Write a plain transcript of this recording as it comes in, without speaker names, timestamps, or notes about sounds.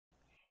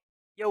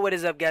Yo, what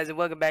is up, guys, and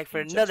welcome back for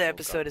You another just woke up.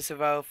 episode of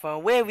Survival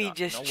Fun, where we No, no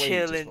just way you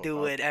chill just and woke do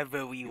up.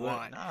 whatever we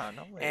want. Nah,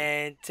 no way.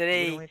 And You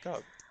wouldn't today, wake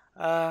up.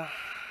 uh,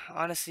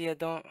 honestly, I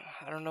don't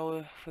know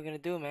what we're gonna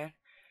do, man.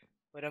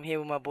 But I'm here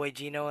with my boy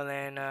Gino, and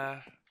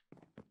then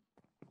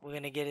we're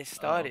gonna get it Oh,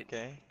 started.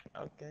 okay.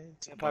 Okay. We'll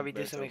Some probably bunk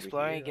do beds some over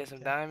exploring, here. get some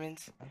Okay.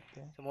 diamonds,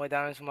 Okay. some more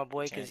diamonds for my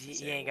boy, cause Enchanted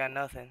he ain't table. got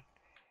nothing.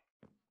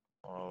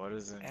 Oh, what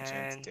does an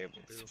enchanted And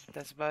table do?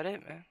 that's about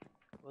it, man.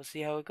 We'll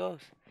see how it goes.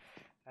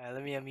 Alright,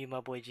 let me unmute my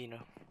boy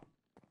Gino.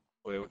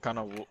 Wait, what kind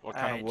of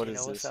Alright, wood Gino,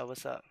 is what's this? up?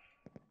 What's up?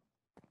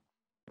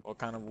 What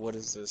kind of wood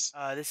is this?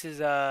 This is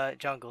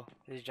jungle.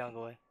 This is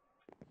jungle way.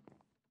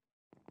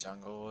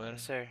 Jungle wood.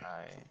 Yes, sir.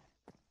 Alright.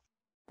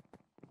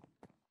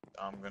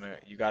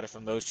 You got it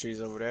from those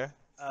trees over there?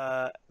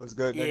 What's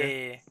good, Yeah,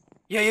 nigga?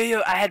 yeah, yeah.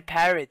 Yo, I had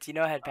parrots. You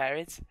know, I had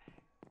parrots.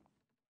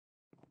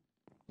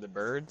 The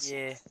birds?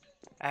 Yeah,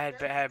 I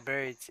had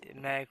birds.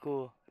 Man,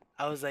 cool.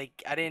 I was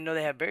like, I didn't know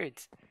they had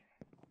birds.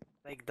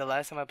 Like the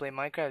last time I played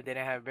Minecraft, they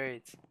didn't have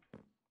birds.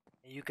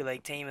 And you could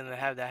like tame them and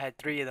have that. I had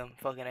 3 of them.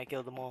 Fucking, I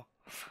killed them all.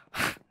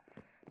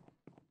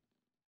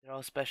 They're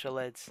all special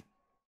eds.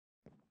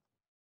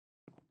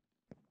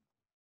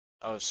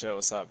 Oh shit,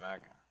 what's up,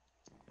 Mac?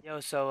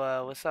 Yo,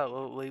 so what's up?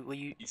 Will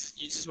you? You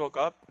just woke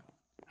up?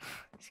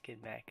 This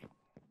kid back.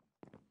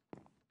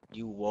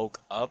 You woke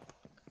up?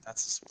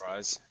 That's a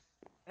surprise.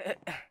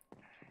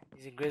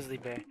 He's a grizzly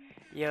bear.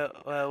 Yo,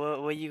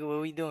 what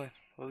we doing?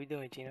 What we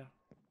doing, Gino?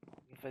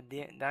 For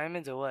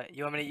diamonds or what?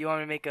 You want me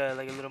to make a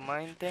like a little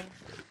mine thing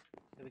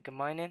that we can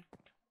mine in?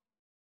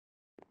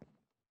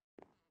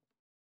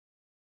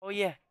 Oh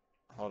yeah,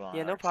 Hold on,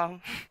 yeah, no actually.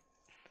 problem.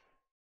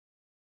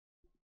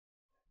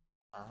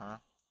 Uh-huh.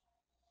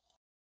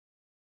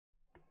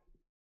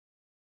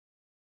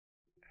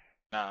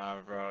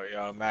 Nah, bro.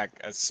 Yo, Mac,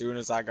 as soon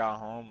as I got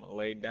home,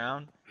 laid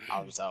down,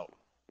 I was out.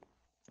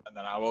 And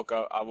then I woke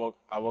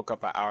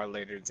up an hour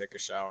later to take a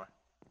shower.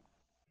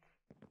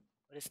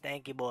 What a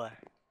stanky boy.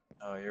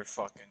 Oh, you're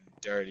fucking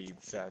dirty, you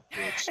fat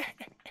bitch.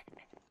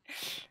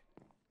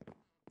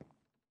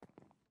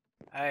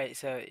 All right,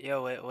 so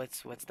yo,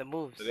 what's the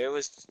moves? Today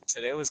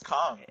was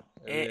calm.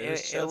 It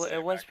was chill today,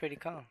 It was Mac. pretty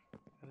calm.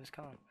 It was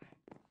calm.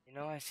 You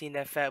know, I seen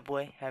that fat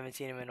boy. Haven't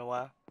seen him in a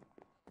while.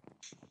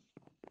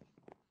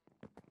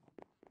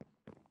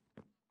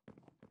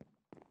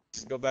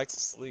 Just go back to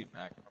sleep,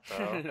 Mac,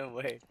 bro. No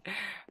way.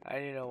 I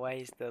don't even know why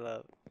he's still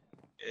up.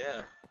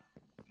 Yeah.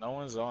 No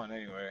one's on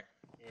anyway.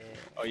 Yeah.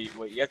 Oh,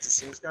 wait, you have to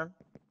see this gun?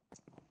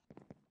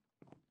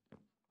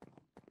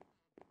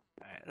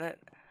 All right, let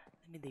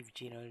me leave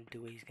Gino to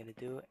do what he's gonna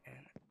do,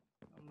 and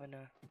I'm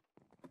gonna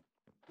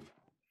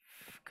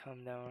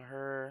come down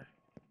her.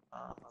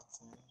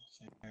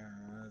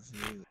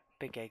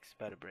 Pickaxe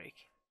about to break.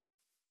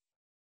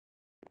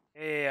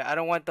 Yeah, I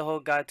don't want the whole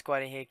God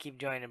Squad in here. Keep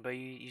joining, but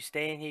you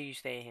stay in here. You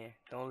stay in here.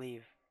 Don't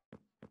leave.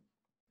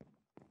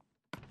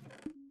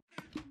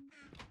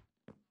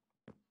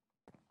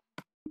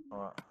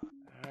 What?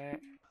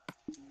 Alright.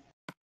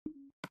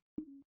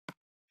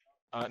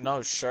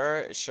 No,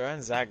 sure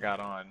and Zach got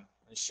on.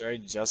 Sure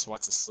just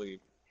went to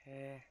sleep.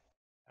 Yeah.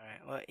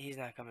 Alright, well, he's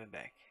not coming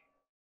back.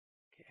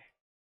 Okay.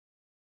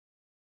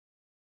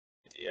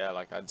 Yeah,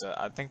 like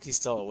I think he's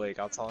still awake.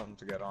 I'll tell him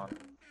to get on.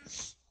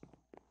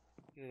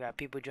 You got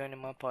people joining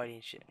my party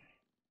and shit.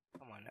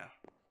 Come on now.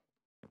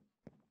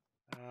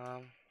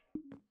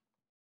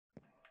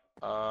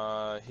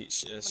 He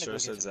I'm gonna sure go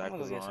get said some. I'm Zach gonna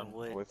go was get on some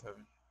wood. with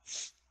him.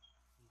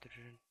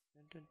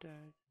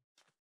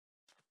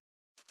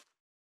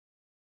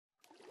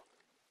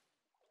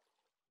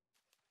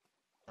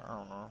 I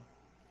don't know.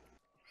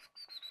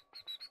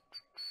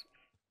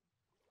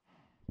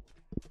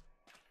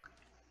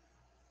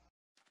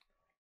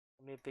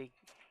 Give me a big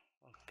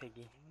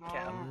piggy.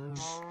 Cow.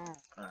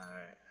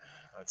 Alright,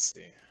 let's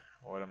see.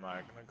 What am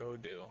I gonna go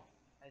do?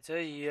 I told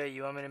you,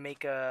 you want me to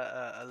make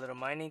a little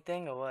mining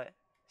thing or what?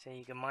 So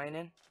you can mine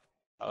in?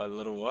 A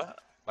little what?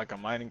 Like a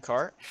mining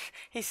cart?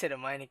 He said a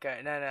mining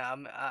cart. No,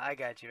 I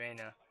got you right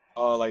now.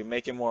 Oh, like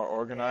make it more Yeah,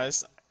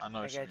 organized? I know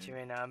I what you got you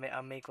mean. right now.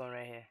 I'll make one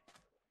right here.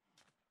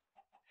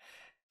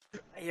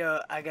 Yo,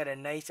 I got a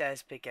nice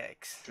ass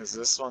pickaxe. Cause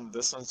this one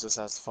just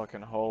has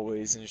fucking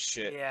hallways and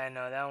shit. Yeah, I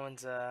know that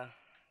one's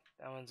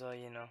all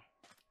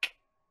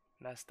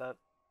messed up.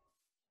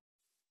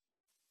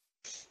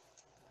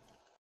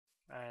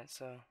 Alright,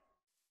 so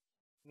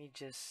let me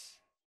just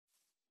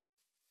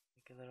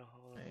make a little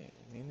hole. Hey,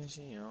 Nina,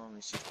 you know,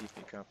 me should keep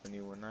you company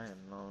when I am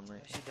lonely.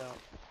 No, she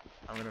don't.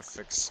 I'm gonna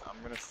fix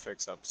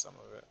up some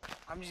of it.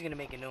 I'm just gonna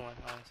make a new one,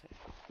 honestly.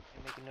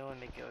 Make a new one,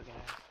 make it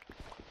organized.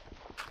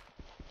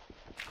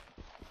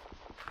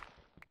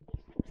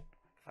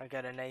 I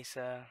got a nice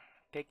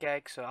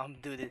pickaxe, so I'm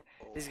do this.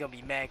 This is gonna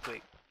be mad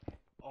quick.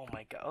 Oh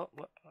my god! Oh,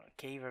 what?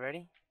 Cave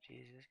already?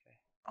 Jesus Christ!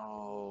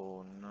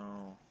 Oh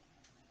no.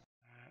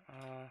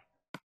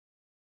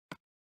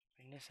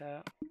 Bring this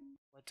out.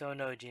 What's oh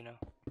no, Gino?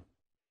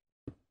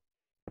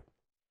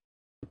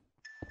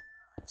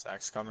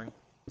 Zach's coming.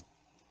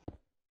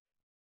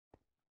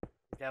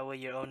 Is that what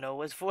your oh no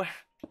was for?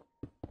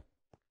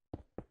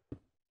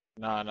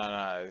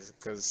 Nah. It's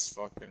because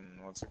fucking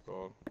what's it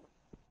called?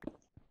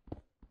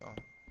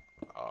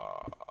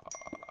 Uh,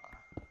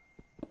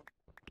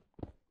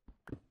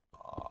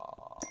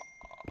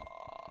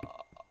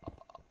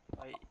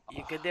 Oh,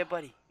 you good there,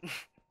 buddy?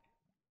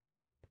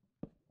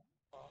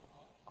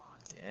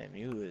 damn,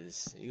 you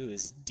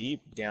was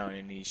deep down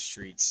in these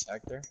streets,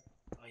 Hector.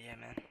 Oh yeah,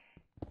 man.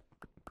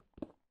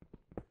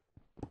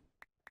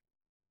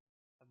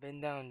 I've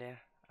been down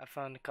there. I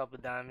found a couple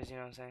diamonds. You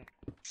know what I'm saying?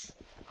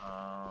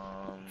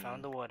 And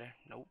found Um, the water.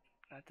 Nope,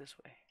 not this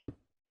way.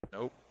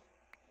 nope.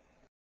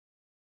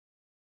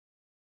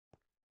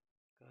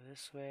 Go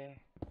this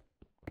way.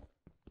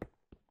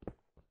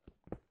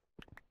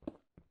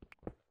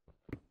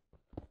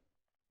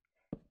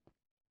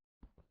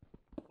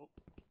 Oh,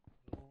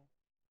 no.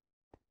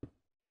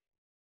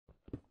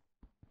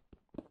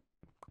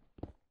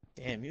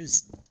 Damn, you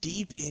was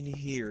deep in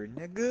here,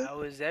 nigga. I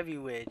was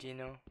everywhere, you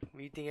know.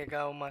 Where you think I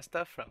got all my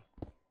stuff from?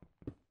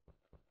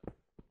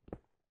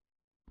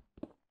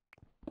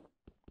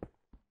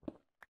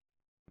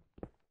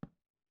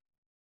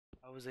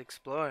 I was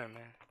exploring,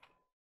 man.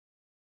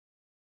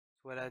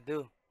 That's what I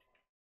do.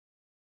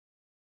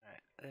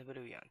 Alright, what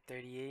are we on?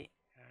 38?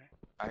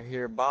 I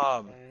hear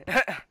Bob.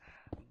 Alright.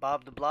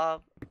 Bob the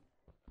Blob.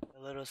 The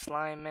little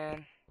slime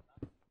man.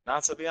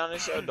 Not to be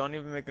honest, yo, don't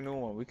even make a new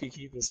one. We could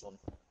keep this one.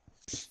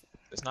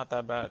 It's not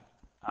that bad.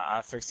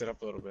 I fixed it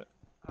up a little bit.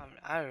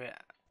 I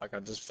Like I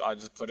just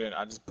put it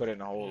in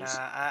Nah,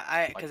 holes.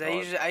 Like cause the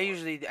I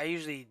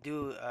usually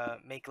do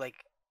make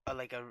like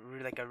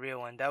a real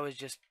one. That was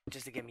just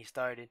to get me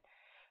started.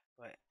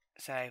 But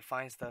so I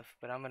find stuff.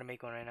 But I'm gonna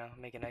make one right now.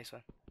 Make a nice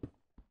one.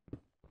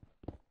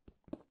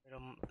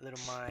 Little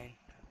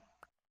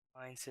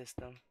mine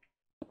system.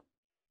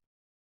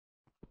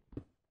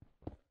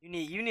 You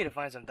need to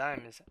find some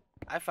diamonds.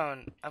 I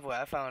found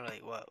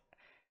like what?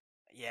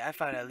 Yeah, I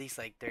found at least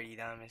like 30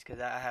 diamonds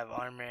because I have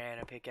armor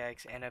and a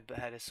pickaxe and I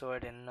had a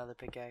sword and another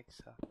pickaxe.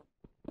 So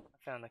I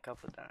found a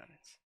couple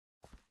diamonds.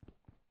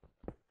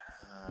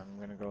 I'm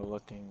gonna go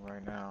looking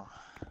right now.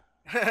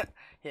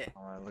 Yeah,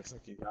 Oh, it looks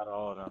like you got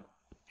all of them.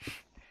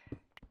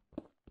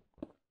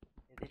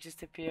 they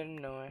just appeared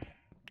in nowhere.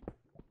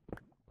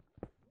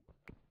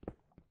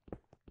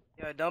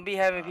 Yo, don't be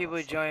having Oh,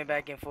 people join fucking hell.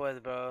 back and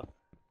forth, bro.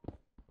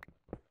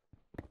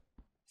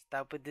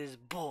 Stop with this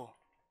bull.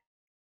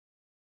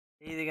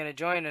 You're either gonna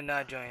join or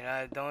not join.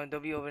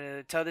 Don't be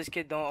open. Tell this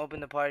kid don't open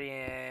the party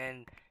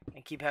and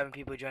keep having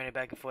people join it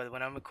back and forth.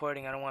 When I'm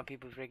recording, I don't want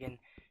people freaking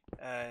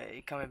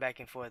coming back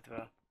and forth,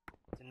 bro.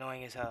 It's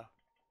annoying as hell.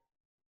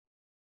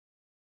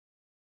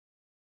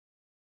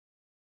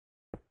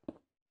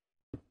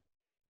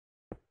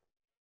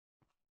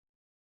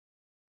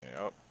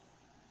 Yep.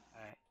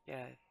 Alright,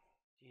 yeah.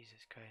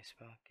 Jesus Christ,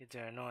 bro. Kids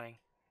are annoying.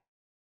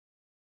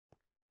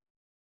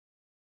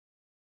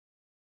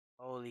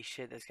 Holy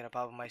shit, that's gonna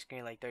pop up my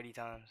screen like 30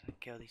 times.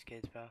 Kill these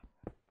kids, bro.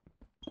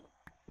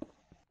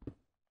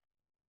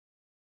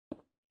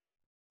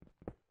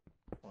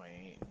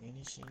 Wait,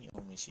 Ninishi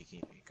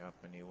Omishiki pick up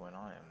anyone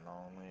I am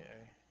lonely,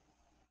 eh?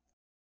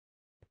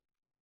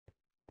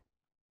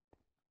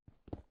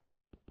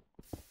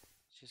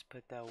 Let's just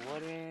put that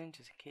water in,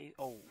 just in case.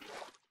 Oh,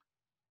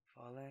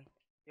 fall in.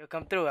 Yo,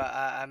 come through.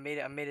 I made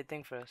it. I made a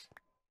thing for us.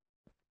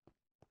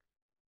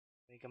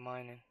 Make a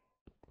mining.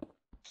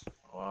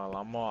 Well,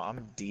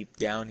 I'm deep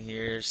down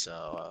here,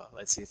 so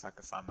let's see if I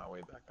can find my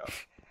way back up.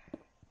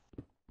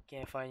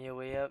 Can't find your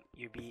way up.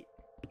 You're beat.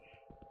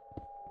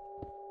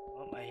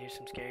 Oh, I hear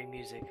some scary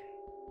music.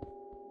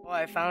 Oh,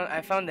 I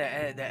found the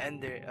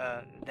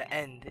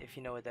end, if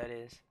you know what that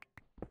is.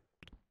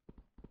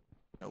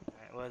 Nope.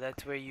 Alright, well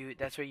that's where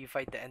you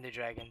fight the ender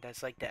dragon.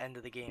 That's like the end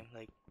of the game.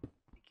 Like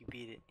you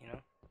beat it, you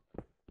know?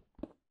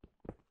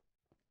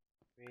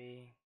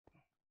 3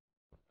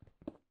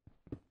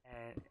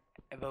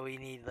 but we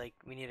need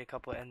a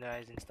couple ender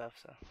eyes and stuff,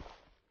 so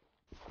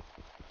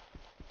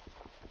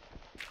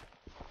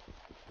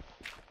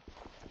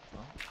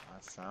Well, I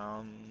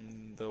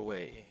found the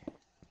way.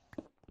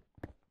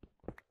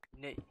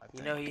 I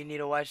you know think. who you need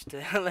to watch to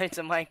learn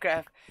some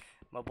Minecraft?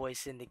 My boy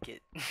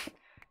Syndicate.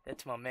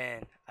 That's my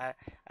man.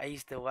 I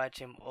used to watch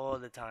him all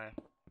the time.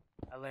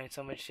 I learned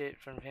so much shit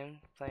from him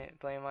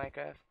playing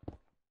Minecraft.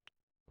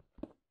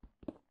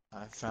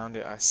 I found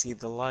it. I see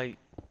the light.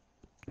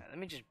 Let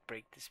me just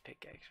break this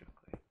pickaxe real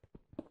quick.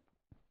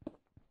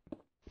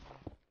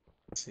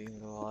 See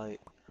the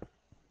light.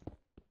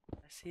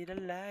 I see the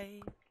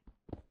light.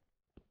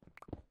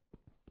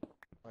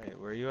 Wait,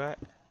 where you at?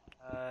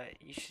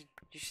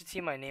 You should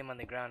see my name on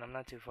the ground. I'm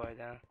not too far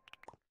down.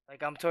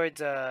 Like I'm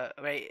towards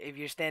right. If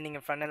you're standing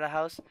in front of the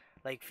house,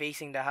 like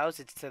facing the house,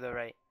 it's to the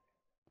right.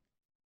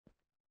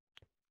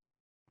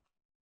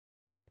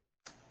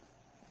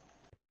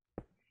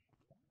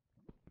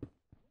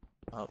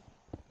 Oh,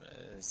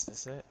 is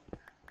this it?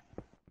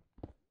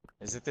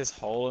 Is it this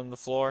hole in the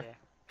floor?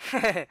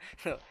 Yeah.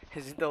 No,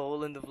 is it the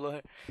hole in the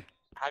floor?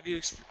 How do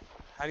you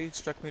how do you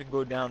expect me to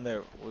go down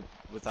there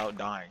without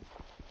dying?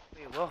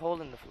 Wait, what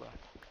hole in the floor?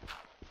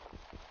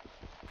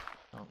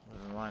 Oh,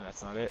 never mind.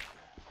 That's not it.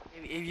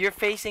 If you're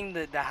facing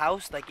the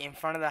house, like in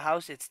front of the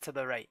house, it's to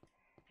the right.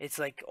 It's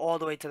like all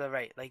the way to the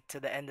right, like to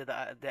the end of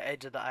the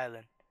edge of the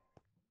island.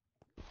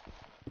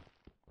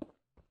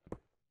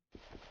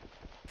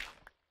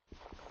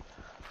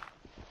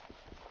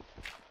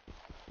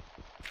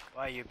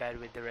 Why you're bad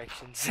with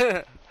directions?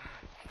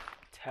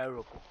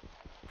 Terrible.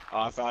 Oh,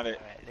 I found it.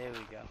 All right, there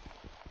we go.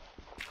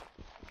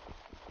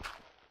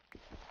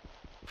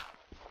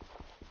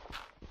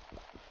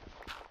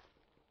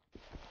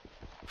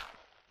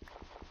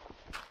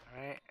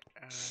 All right.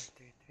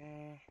 Three,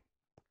 three.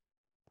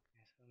 So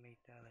we'll make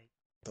that like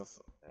The f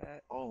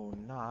that. Oh,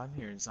 nah, I'm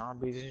hearing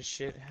zombies and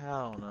shit.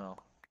 Hell no.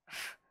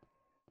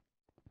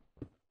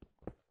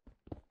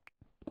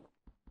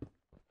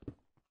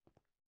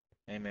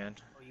 Hey, man.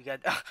 Oh, you got.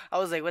 I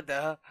was like, what the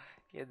hell?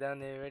 Get down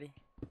there already.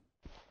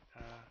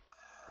 Uh,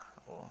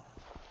 Oh,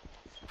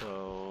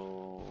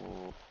 so,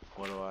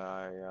 what do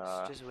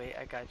just wait.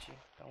 I got you.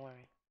 Don't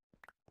worry.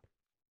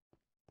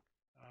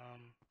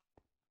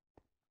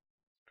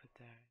 Put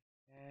that.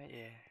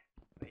 Yeah.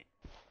 Wait.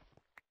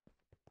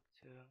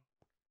 Two.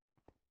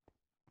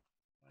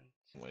 One.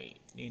 Two. wait.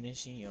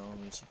 Initial,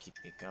 we should keep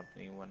me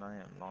company when I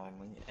am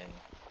lonely. Hey.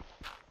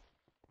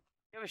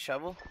 You have a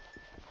shovel?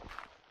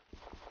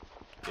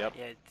 Yep.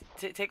 Yeah.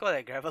 Take all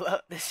that gravel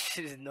out. This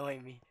shit is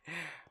annoying me.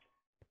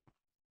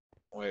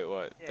 Wait,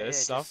 what? Yeah, This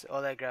yeah. stuff? Just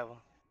all that gravel.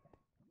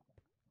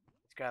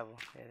 It's gravel.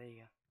 Yeah, there you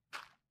go.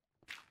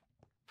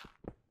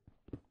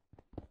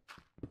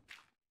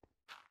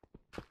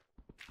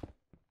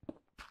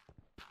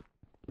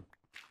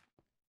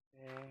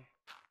 There.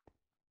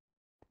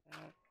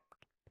 That.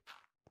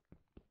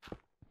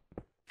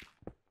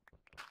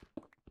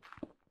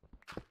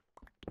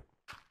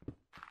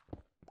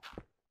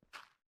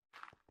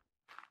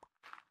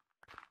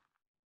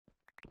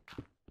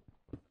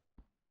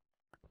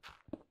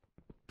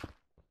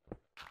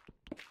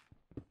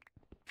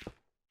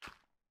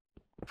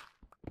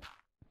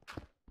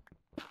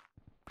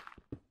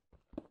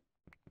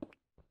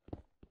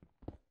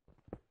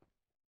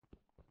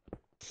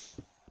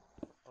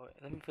 Oh, wait,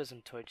 let me put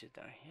some torches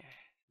down here.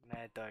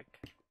 Mad dark.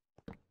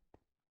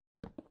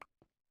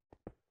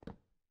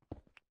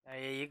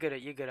 Yeah, you're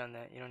good. You're good on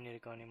that. You don't need to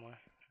go anymore.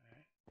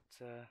 Alright.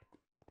 It's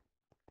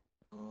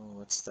Oh,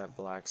 what's that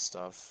black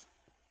stuff?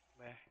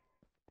 where?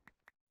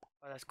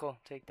 Oh, that's cool.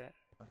 Take that.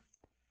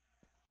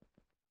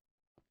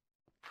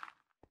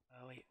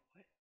 Oh wait,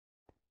 what?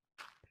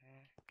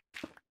 Uh,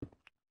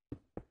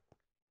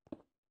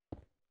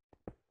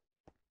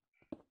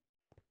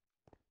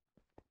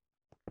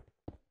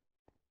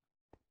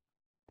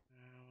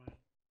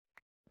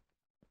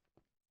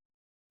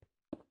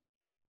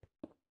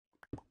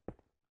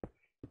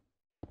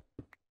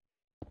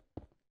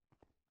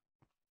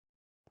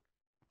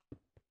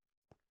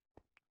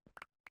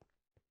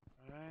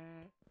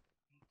 Alright.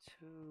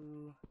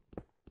 Two.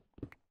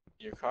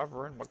 You're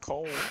covering my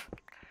coal.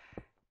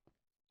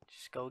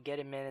 Just go get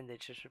it, man, and then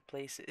just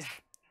replace it.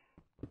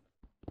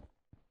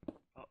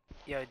 Oh,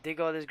 yo, dig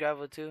all this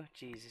gravel too?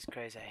 Jesus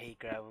Christ, I hate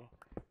gravel.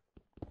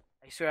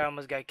 I swear I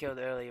almost got killed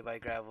earlier by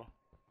gravel.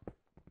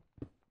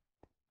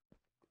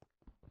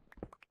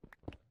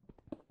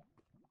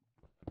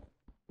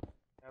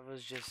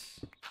 Gravel's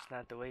just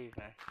not the wave,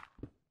 man.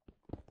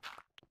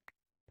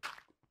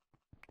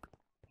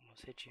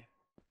 Almost hit you.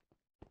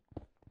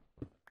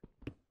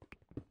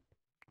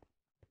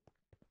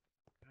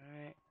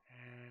 Alright,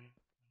 and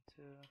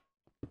two.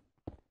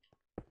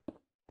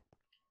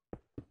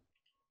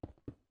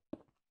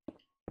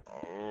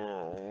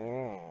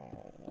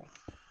 Oh.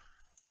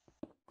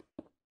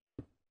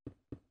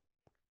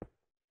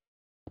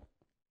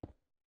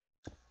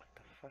 What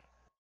the fuck?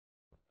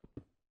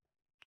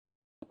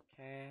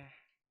 Okay.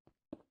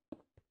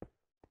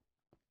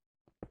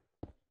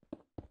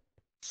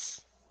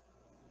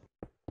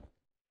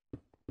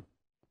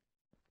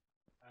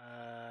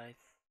 I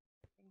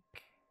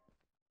think.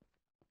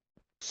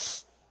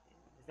 Is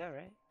that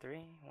right?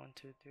 Three? One,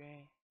 two,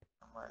 three.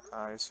 My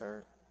eyes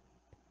hurt.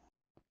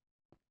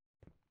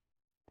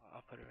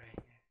 I'll put it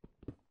right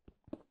here.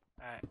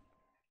 Alright.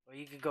 Well,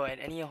 you can go at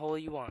any hole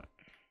you want.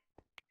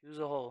 Use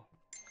a hole.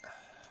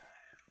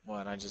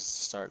 What, I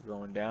just start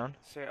going down?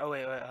 Sir, oh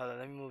wait, hold on.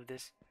 Let me move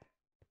this.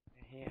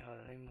 Right here, hold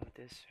on. Let me move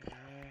this right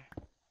here.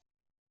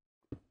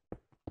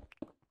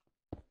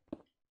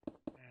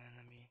 And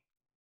let me.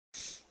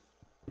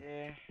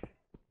 There.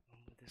 I'll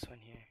move this one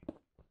here.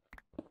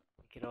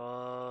 Make it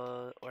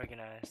all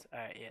organized.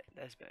 Alright, yeah,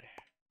 that's better.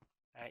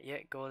 Alright, yeah,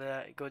 go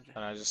that. Go.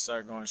 And I just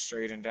start going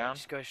straight and down?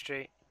 Just go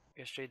straight.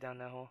 Go straight down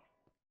that hole.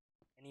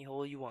 Any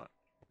hole you want.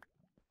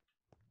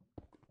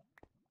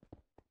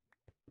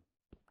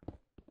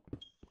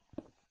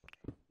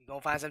 You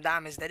gonna find some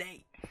diamonds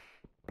today.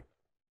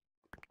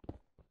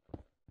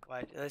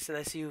 Watch.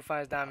 Let's see who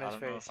finds I diamonds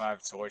don't know first. if I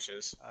have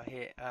torches. Oh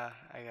here. I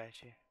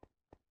got you.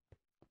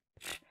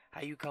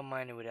 How you come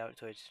mining without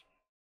torches?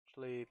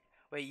 Sleep.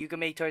 Wait, you can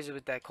make torches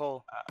with that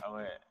coal.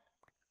 Wait.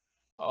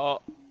 Oh,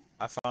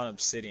 I found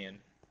obsidian.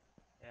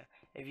 Yeah.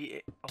 If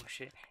you oh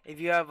shit. If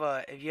you have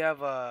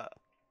a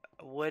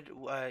wood.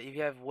 If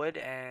you have wood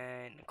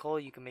and coal,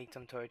 you can make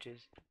some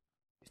torches.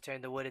 Just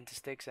turn the wood into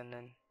sticks and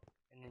then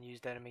use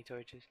that to make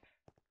torches.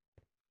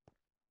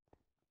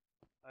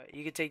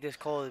 You can take this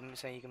coal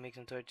so you can make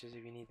some torches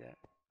if you need that.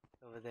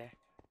 Over there.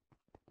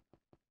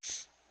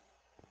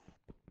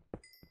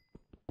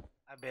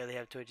 I barely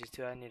have torches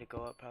too. I need to go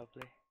up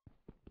probably.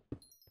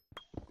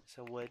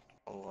 Some wood.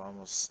 Oh,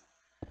 almost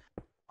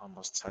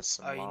touched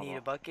Oh, some you need lava.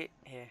 a bucket?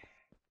 Here.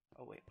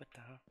 Oh wait, what the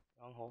hell?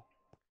 Wrong hole.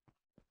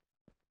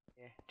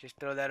 Yeah, just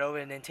throw that over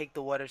and then take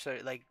the water. So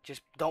like,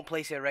 just don't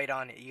place it right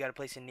on it. You gotta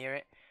place it near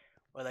it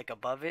or like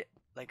above it,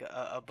 like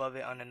above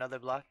it on another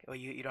block. Or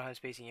you don't have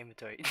space in your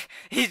inventory.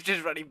 He's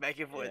just running back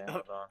and forth. Yeah,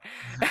 hold on.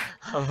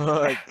 I'm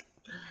like,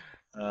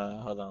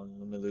 hold on,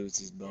 let me lose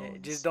these Yeah,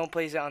 just bones. don't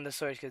place it on the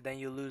source, cause then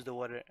you lose the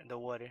water. The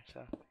water.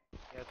 So you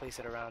gotta place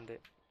it around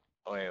it.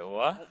 Wait,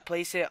 what? Don't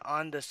place it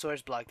on the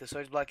source block. The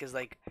source block is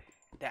like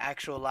the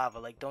actual lava.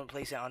 Like don't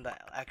place it on the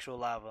actual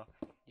lava.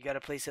 You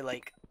gotta place it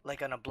like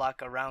on a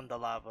block around the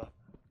lava,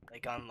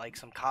 like on like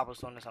some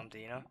cobblestone or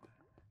something. You know.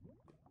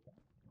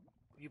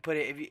 You put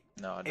it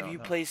No, I if don't you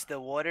know. place the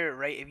water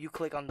right. If you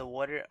click on the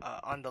water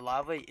on the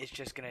lava, it's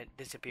just gonna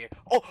disappear.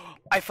 Oh,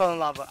 I fell in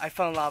lava. I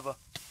fell in lava.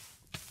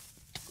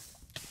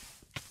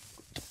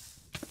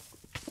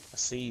 I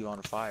see you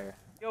on fire.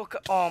 Yo,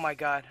 oh my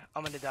god,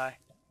 I'm gonna die.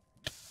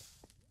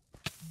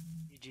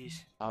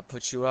 GG's. I'll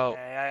put you out.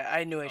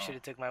 I knew I Oh, should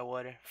have took my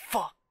water.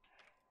 Fuck.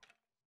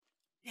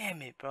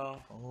 Damn it,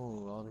 bro.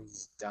 oh, all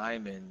these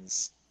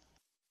diamonds.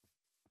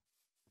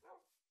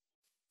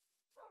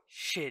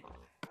 Shit.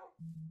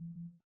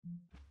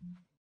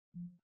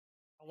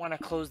 I wanna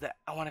close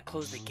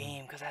the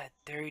game because I had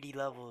 30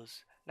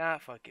 levels. Nah,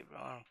 fuck it, bro.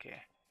 I don't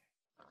care.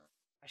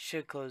 I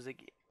should close the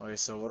game. Okay,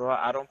 so what do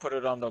I don't put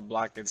it on the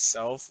block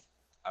itself.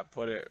 I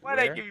put it Why'd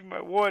I where? give you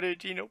my water,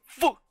 Gino?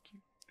 Fuck you.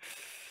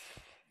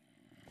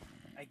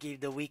 I gave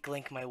the weak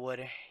link my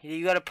water.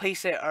 You gotta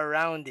place it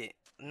around it.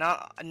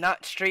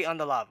 Not straight on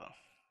the lava.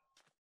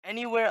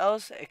 Anywhere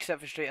else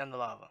except for straight on the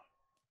lava.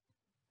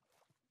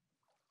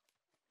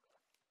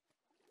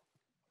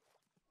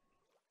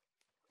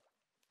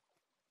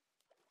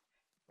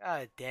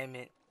 God damn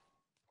it.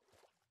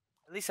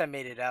 At least I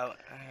made it out.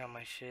 I got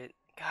my shit.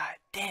 God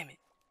damn it.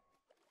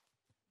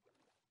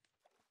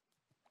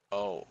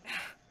 Oh,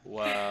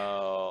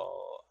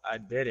 well, I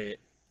did it,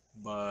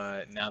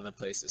 but now the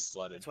place is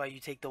flooded. That's why you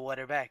take the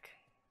water back.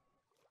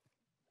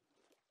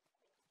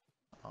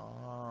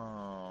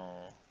 Oh.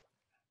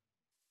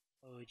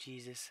 Oh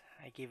Jesus.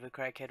 I gave a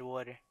crackhead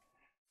water.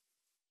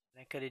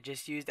 I could have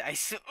just used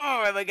it.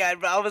 Oh my god,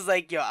 bro. I was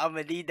like, yo, I'm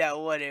gonna need that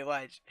water.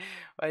 Watch.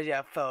 Watch,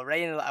 I fell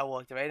right in I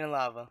walked right in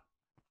lava.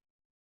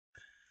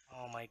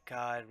 Oh my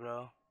god,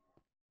 bro.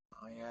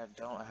 Oh yeah, I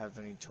don't have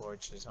any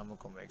torches. I'm gonna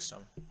go make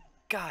some.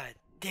 God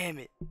damn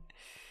it.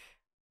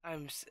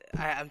 I'm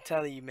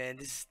telling you, man.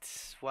 This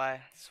is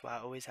why I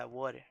always have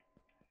water.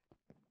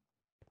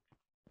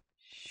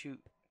 Shoot.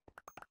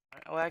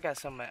 Oh, I got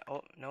some.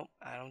 Oh, nope.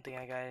 I don't think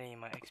I got any of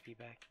my XP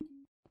back.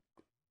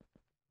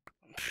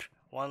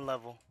 One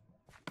level.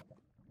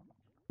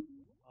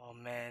 Oh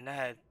man,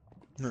 I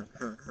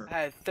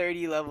had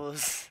 30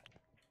 levels.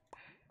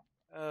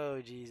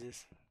 Oh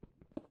Jesus.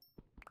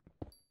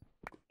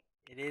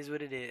 It is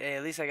what it is. Hey,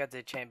 at least I got the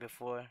enchant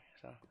before.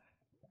 So.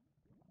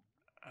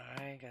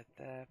 Alright, got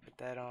that. Put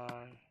that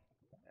on.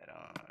 That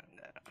on.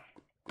 That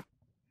on.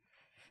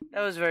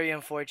 That was very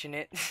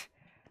unfortunate.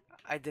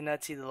 I did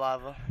not see the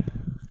lava.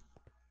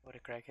 What a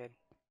crackhead.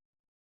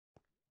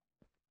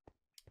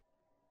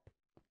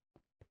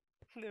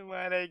 Then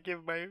why'd I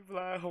give my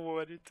flower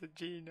water to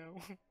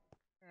Gino?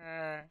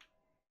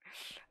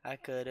 I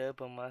could have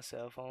put my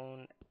cell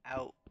phone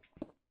out.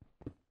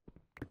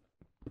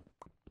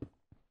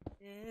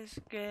 This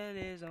girl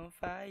is on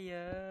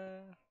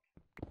fire.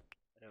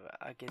 Whatever,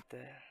 I get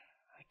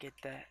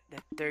that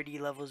 30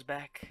 levels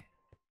back.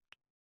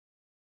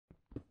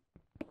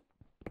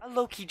 I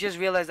low-key just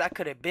realized I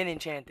could have been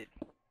enchanted.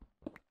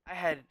 I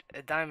had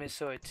a diamond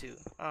sword too.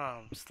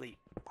 Sleep.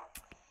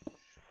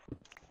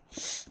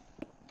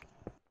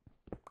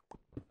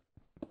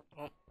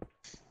 Oh,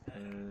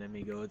 Let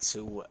me go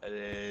to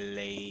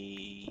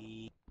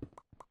lay.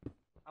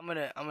 I'm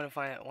gonna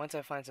find once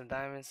I find some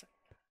diamonds.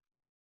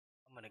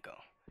 I'm gonna go.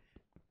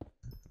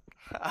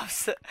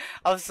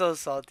 I'm so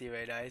salty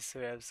right now. I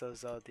swear I'm so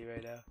salty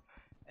right now.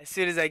 As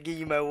soon as I give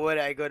you my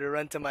water, I go to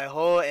run to my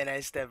hole and I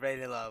step right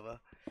in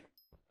lava.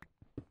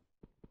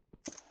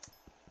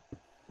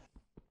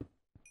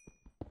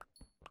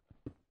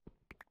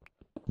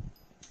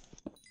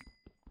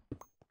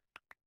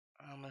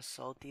 I'm a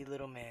salty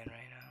little man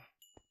right now.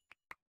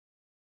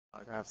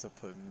 I have to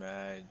put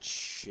mad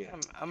shit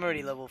I'm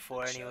already in level the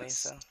 4 anyway,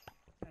 so chest.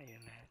 not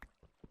even mad.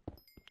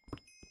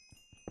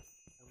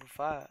 Level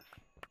 5.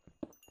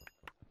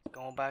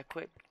 Going by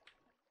quick.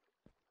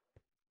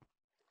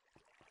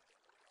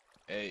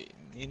 Hey,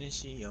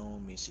 Minashi Yeah,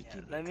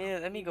 Mishiki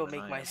let me go when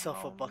make I am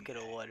myself a lonely. bucket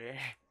of water.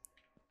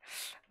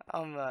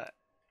 I'm not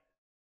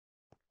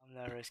I'm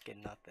not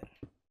risking nothing.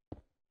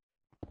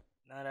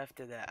 Not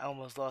after that. I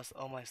almost lost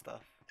all my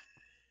stuff.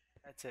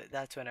 That's it.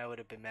 That's when I would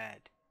have been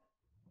mad.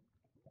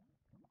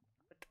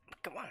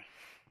 Come on.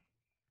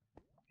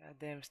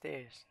 Goddamn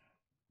stairs.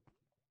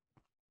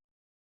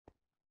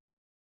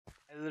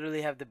 I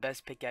literally have the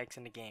best pickaxe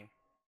in the game.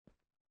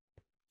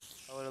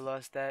 If I would have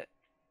lost that,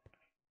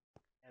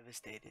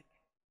 devastated.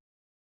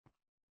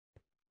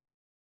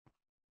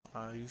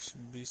 You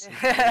should be so I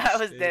was dead. I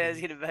was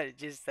devastated. gonna about to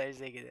just start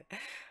singing it.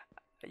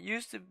 I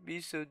used to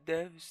be so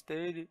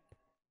devastated.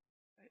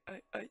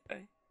 I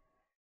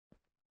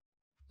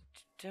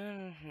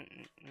don't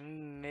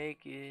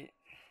make it.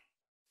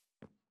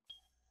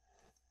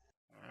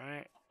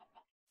 Alright.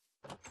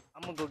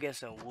 I'm gonna go get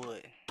some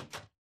wood.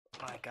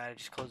 My god, I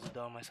just closed the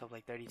door on myself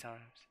like 30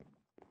 times.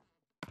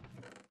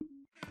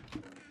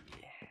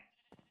 Yeah.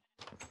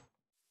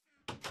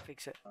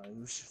 Fix it.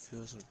 You should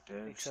feel so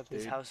Fix up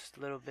this devastated. house just a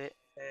little bit.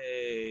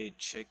 Hey,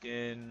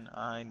 chicken,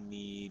 I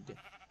need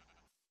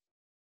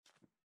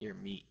your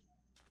meat.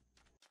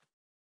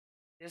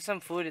 There's some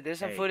food. There's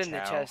some Hey, food in the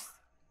cow, chest.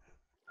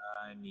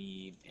 I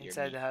need your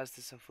Inside meat. the house,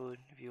 there's some food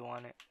if you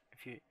want it.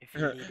 If you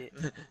need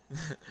it.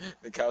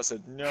 The cow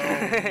said, no,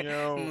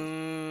 no.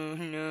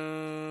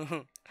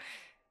 No.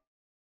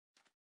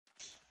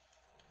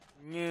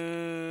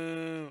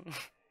 No.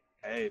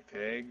 Hey,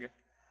 pig,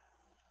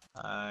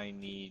 I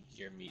need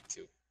your meat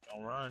too.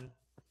 Don't run.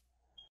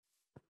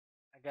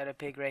 I got a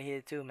pig right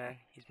here too, man.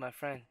 He's my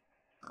friend.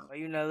 Why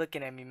you not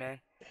looking at me, man?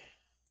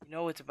 You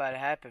know what's about to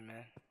happen,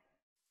 man.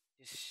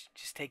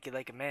 Just take it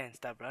like a man.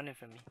 Stop running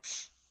from me.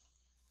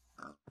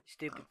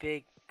 Stupid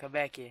pig. Come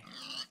back here.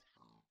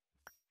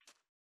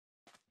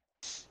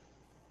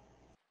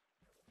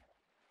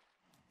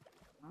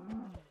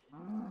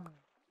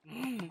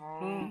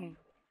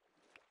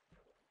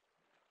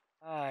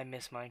 Ah, I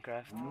miss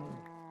Minecraft.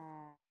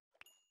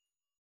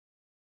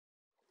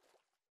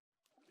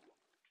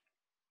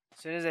 As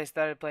soon as I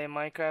started playing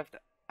Minecraft,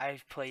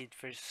 I've played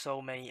for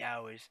so many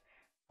hours.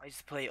 I used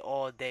to play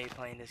all day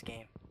playing this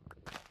game.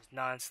 Just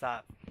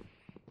non-stop.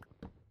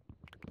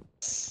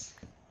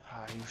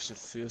 I used to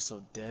feel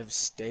so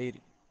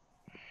devastated.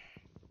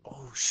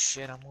 Oh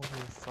shit, I'm over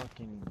here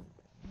fucking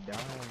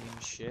dying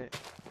and shit.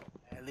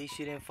 At least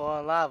you didn't fall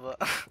in lava.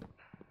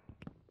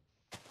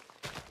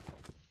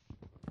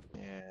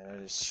 Yeah,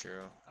 that is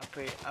true.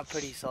 I'm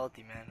pretty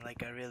salty, man.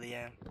 Like I really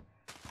am.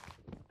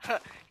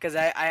 Cause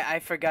I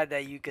forgot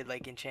that you could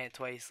like enchant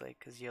twice, like,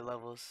 cause your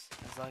levels.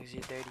 As long as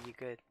you're 30, you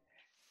could.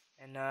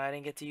 And I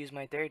didn't get to use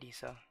my 30,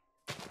 so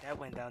that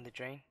went down the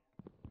drain.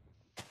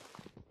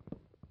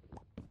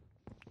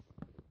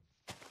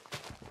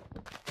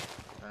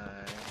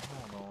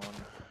 Hold on.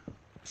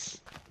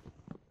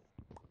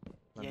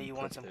 Let Yeah, me you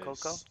want put some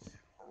cocoa? this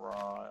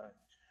right.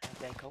 Want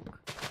that coke?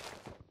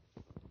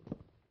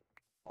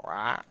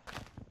 Right.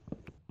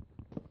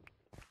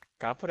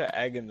 Can I put an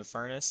egg in the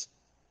furnace?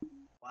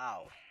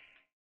 Wow.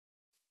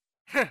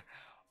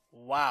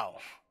 Wow.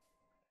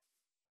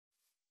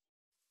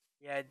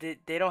 Yeah,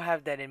 they don't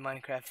have that in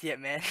Minecraft yet,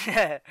 man.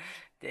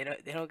 They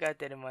don't got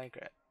that in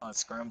Minecraft.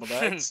 Scrambled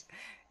eggs?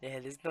 Yeah,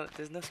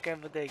 there's no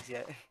scrambled eggs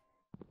yet.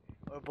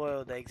 Or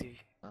boiled eggs.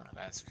 Oh,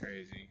 that's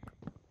crazy.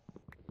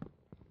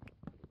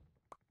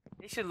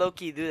 They should low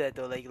key do that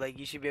though. Like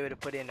you should be able to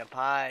put it in a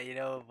pot,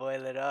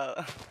 boil it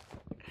up.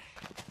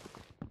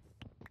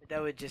 But I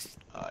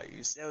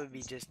used that would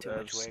be to just too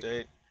much work.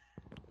 devastate.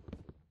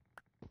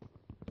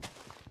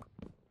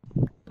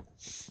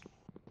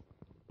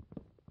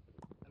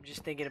 I'm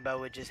just thinking about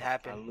what just I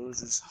happened.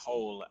 lose this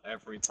hole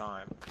every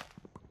time.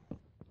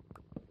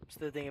 I'm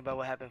still thinking about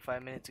what happened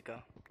 5 minutes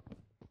ago.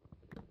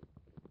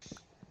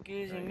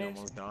 Excuse me, You miss.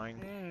 almost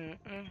dying?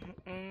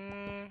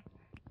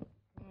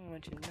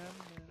 What you know?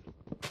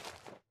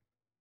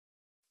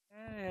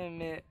 I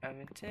admit, I'm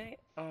gonna take.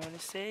 I wanna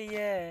say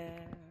yeah.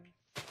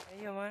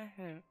 Hey, you want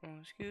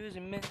excuse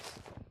me, miss.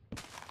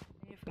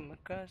 You from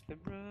across the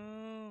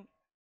room.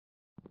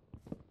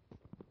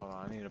 Hold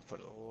on, I need to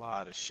put a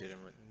lot of shit in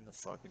the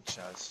fucking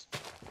chest.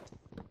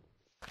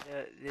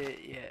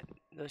 Yeah,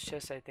 those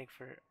chests I think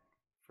for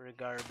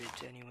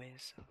garbage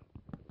anyways. So.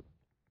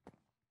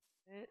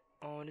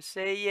 I wanna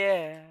say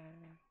yeah.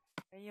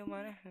 Hey, you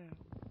wanna? I'm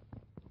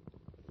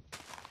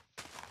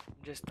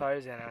just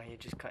Tarzan out here,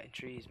 just cutting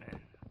trees,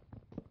 man.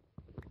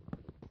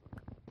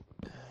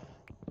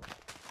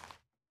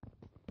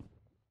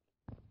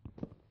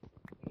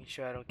 Making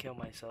sure I don't kill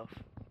myself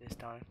this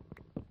time.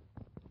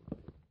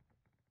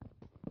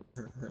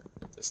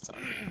 This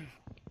time.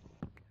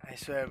 I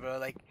swear, bro.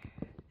 Like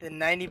the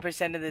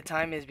 90% of the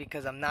time is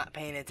because I'm not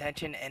paying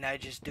attention and I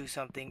just do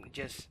something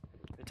just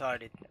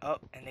retarded. Oh,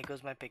 and there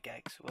goes my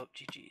pickaxe. Whoop,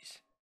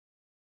 GG's.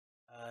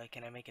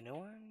 Can I make a new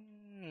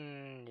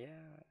one?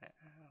 Yeah.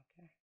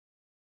 Okay.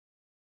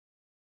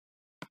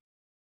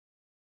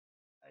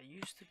 I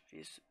used to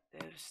be so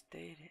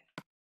devastated.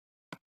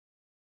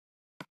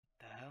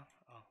 The hell?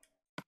 Oh.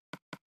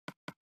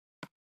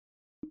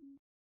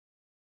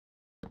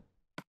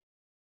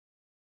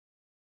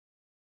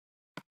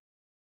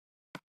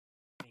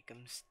 Make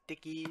them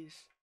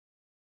stickies.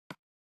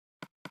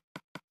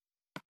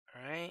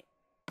 Alright.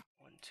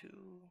 1, 2.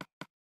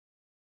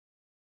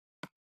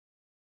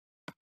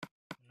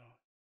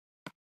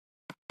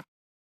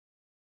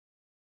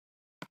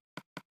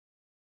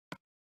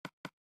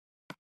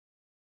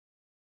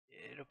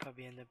 It'll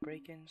probably end up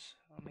breaking, so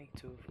I'll make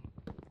 2 of them.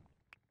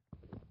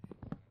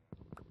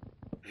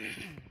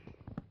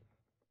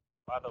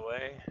 By the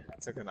way, I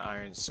took an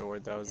iron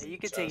sword that was Yeah, in you the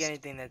could take chest.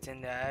 anything that's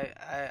in there.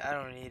 I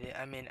don't need it.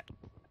 I mean,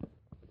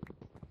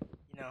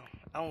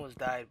 I almost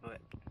died, but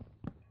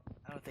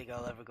I don't think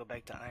I'll ever go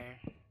back to iron.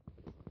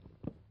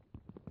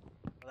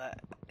 Well,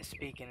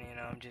 speaking,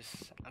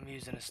 I'm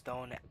using a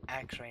stone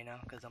axe right now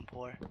because I'm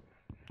poor.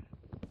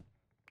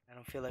 I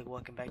don't feel like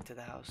walking back to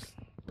the house.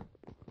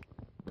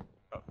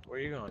 Oh, where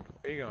you going?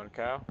 Where you going,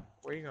 cow?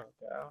 Where you going,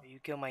 cow? If you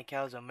kill my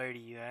cows, I'll murder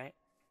you, alright?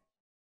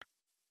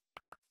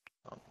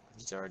 Oh,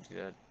 he's already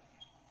dead.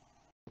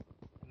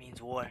 It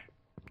means war.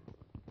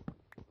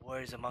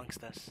 War is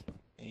amongst us.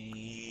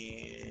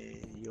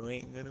 You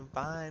ain't gonna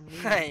find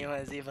me. You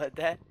wanna see about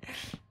that?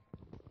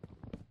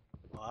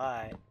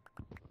 Why?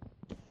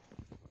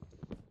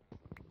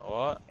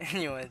 What?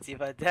 You wanna see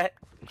about that?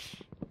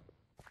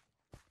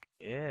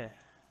 Yeah.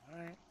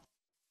 Alright.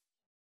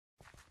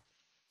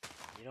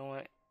 You don't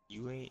want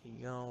You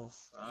ain't gonna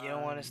you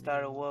don't want to find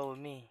start a me. war with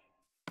me.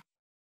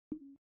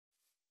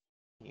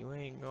 You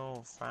ain't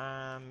gonna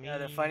find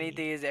The funny me.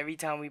 thing is every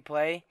time we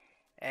play,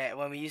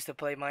 when we used to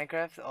play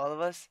Minecraft, all of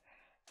us,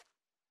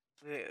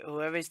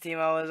 whoever's team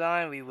I was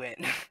on, we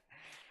win.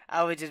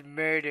 I would just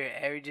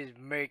just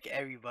murk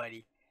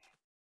everybody.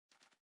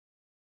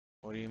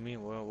 What do you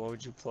mean? What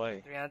would you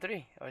play?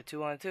 3-on-3 or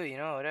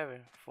 2-on-2, whatever.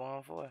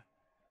 4-on-4.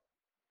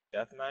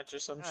 Deathmatch or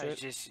some No, it's shit?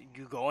 just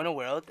you go in a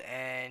world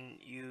and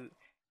you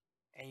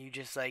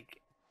just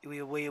like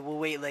we'll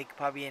wait like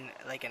probably in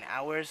like an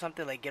hour or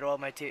something, like get all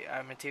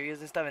our materials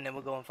and stuff, and then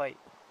we'll go and fight.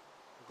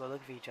 We'll go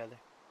look for each other.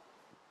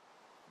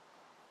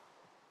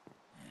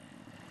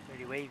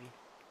 Pretty wavy.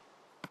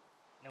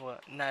 No, well,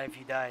 not if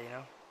you die,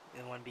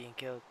 the one being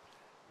killed.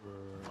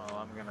 Oh,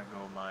 I'm gonna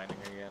go mining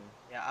again.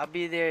 Yeah, I'll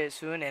be there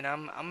soon, and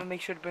I'm gonna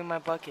make sure to bring my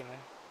bucket, man.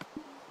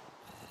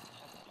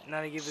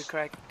 Not to give a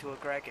crack to a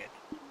crackhead.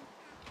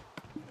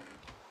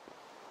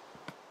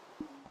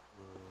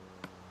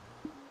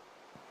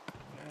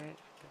 Alright,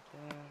 put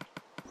that down.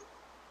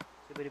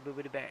 Zibbity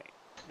boobity bang.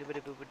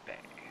 Zibbity boobity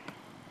bang.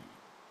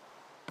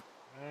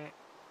 Alright.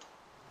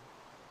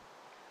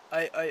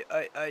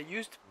 I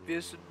used to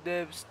be so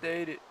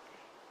devastated.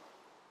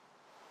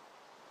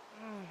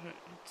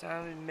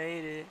 Time we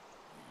made it.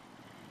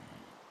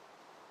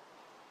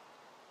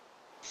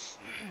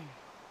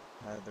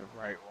 I had the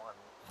right one.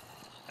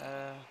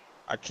 Uh,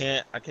 I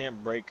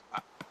can't break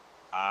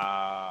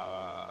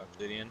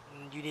obsidian.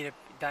 you need a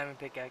diamond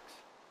pickaxe.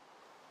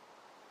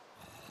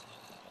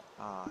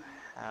 Ah,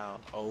 how?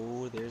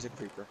 Oh, there's a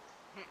creeper.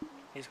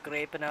 He's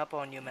creeping up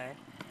on you, man.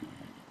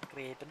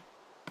 Creeping.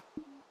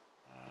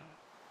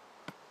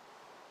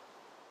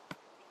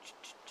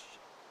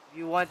 If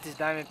you want this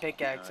diamond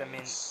pickaxe, I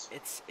mean, Nice.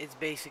 it's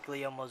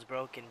basically almost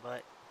broken,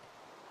 but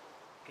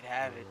you could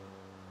have it.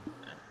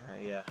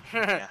 Yeah,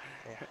 yeah,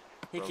 yeah.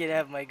 You Broken. can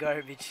have my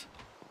garbage.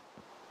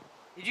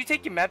 Did you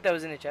take your map that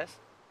was in the chest?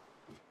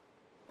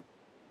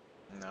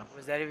 No,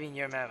 Was that even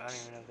your map? I don't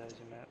even know if that was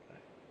your map.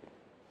 But...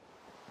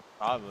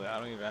 probably. I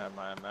don't even have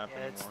my map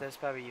yeah, anymore. that's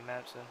probably your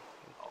map, so.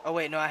 Oh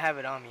wait, no, I have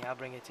it on me. I'll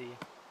bring it to you.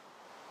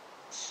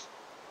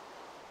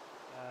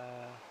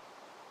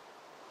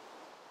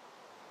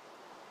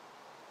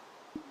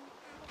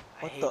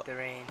 I hate the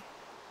rain.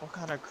 What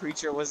kind of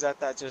creature was that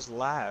that just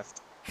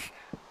laughed?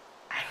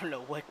 I don't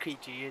know what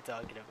creature you're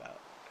talking about.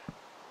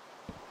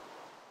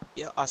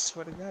 Yeah, I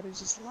swear to God, it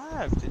just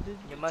laughed. It did.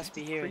 You It must did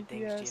be the hearing creepy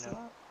things, ass Gino.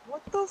 laugh.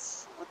 What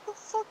the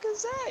fuck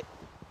is that?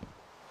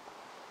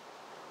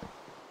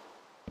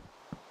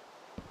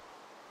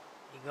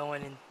 You're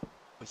going in,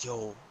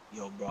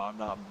 Yo, bro, I'm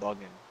not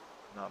bugging.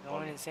 I'm not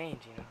going bugging. insane,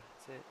 Gino.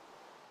 That's it.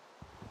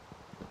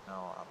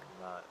 No, I'm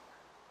not.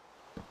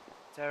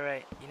 It's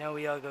alright.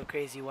 We all go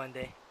crazy one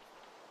day.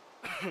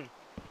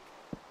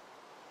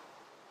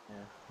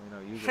 Yeah, we know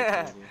you go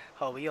crazy.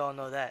 Oh, we all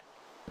know that.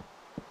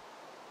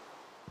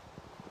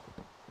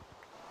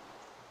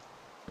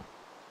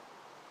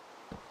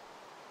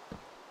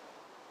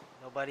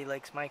 Nobody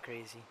likes my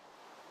crazy.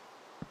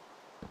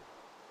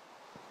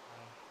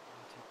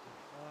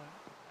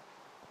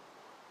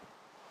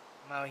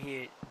 I'm out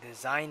here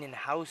designing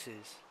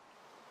houses.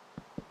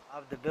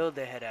 Of the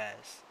builder head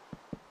ass.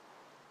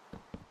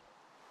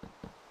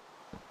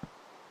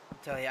 I'm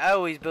telling you, I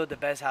always build the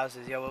best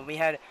houses. Yo, when we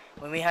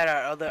had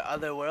our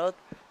other world,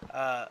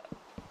 uh,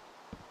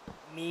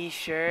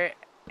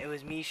 it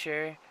was me,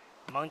 Sure,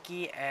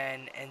 Monkey,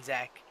 and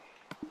Zach.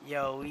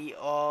 Yo,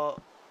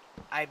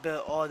 I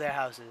built all their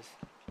houses.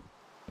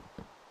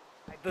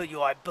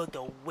 I built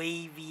a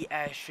wavy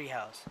ass tree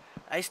house.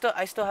 I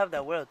still have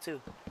that world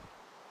too.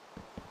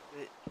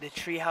 The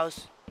tree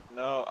house.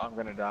 No, I'm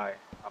gonna die.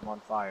 I'm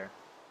on fire.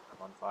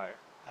 I'm on fire.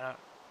 I don't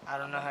I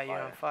don't I'm know on how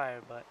you're on fire.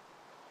 fire, but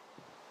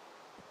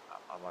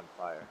I'm on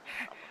fire.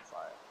 I'm on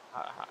fire.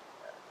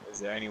 Is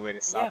there any way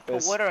to yeah, stop put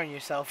this? water on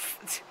yourself.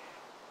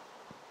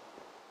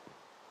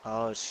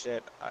 Oh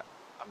shit.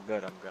 I'm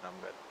good. I'm good. I'm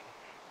good.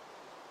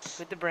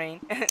 Put the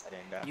brain. I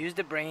didn't die. Use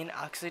the brain.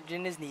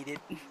 Oxygen is needed.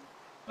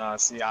 No,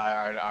 see,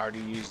 I already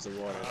used the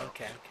water though.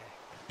 Okay, okay.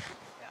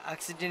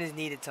 Oxygen is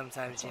needed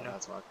sometimes, That's you all. know.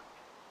 That's what.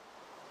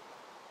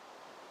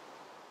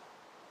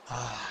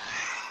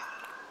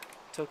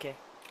 It's okay.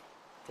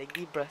 Take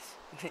deep breaths.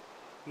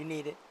 You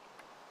need it.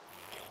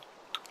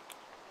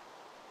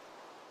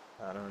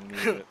 I don't need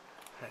it.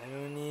 I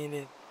don't need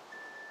it.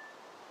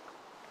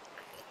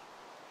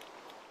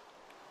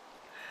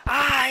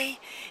 I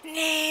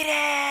need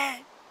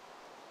it.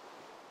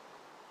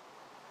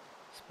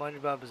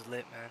 SpongeBob is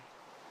lit, man.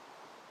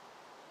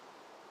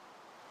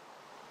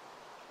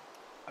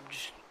 I'm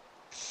just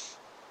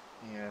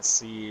Yeah.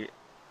 See.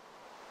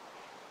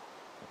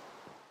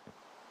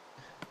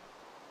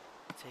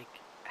 take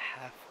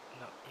half.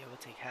 No, yeah, we'll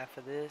take half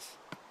of this.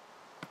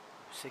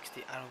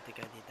 60. I don't think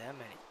I need that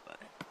many, but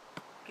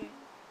okay.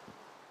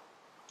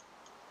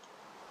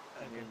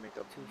 I need Okay. to make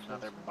Two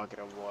another souls. bucket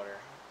of water.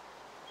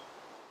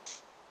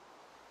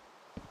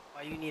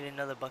 Why you need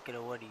another bucket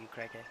of water, you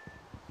crackhead?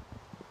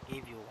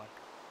 Gave you one.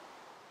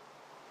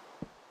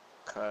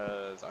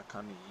 Cause I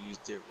kind of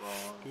used it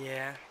wrong.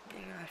 Yeah,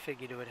 you know, I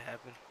figured it would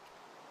happen.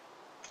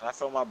 Can I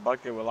fill my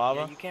bucket with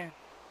Yeah, lava? you can.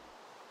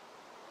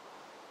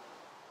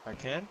 I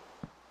can?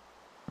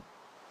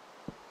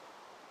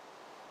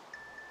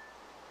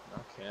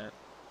 I can't.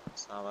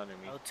 It's not letting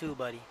me. L2,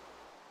 buddy.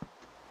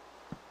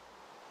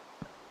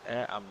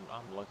 I'm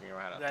looking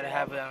around You at the gotta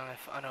have it lava.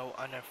 on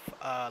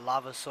a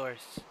lava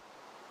source.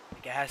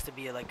 Like it has to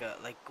be like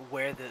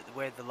where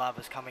the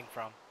lava's coming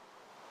from.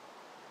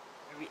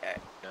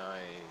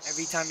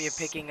 Every time you're Nice.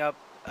 picking up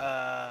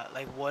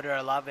like water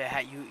or lava, it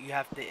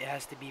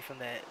has to be from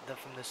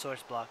the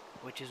source block,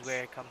 which is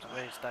where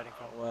it's starting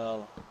from.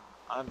 Well,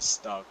 I'm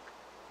stuck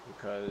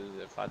because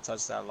if I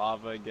touch that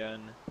lava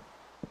again,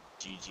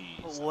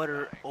 Put GG's, I'm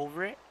water dying.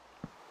 over it.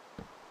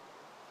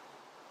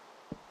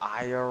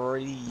 I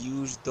already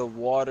used the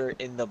water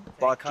in the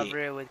Then bucket. cover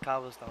it with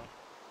cobblestone.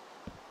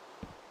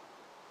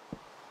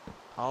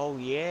 Oh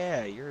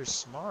yeah, you're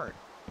smart.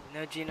 You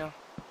know, Gino,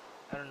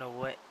 I don't know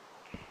what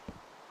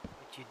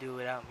you do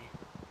without me.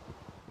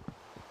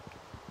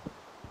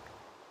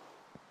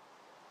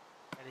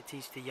 Gotta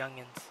teach the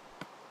youngins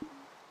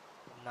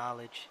some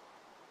knowledge.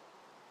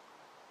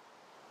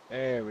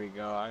 There we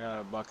go. I got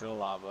a bucket of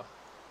lava.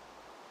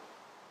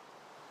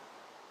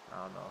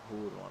 I don't know who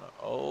would want to.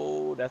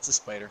 Oh, that's a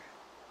spider.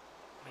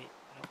 Wait,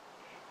 no.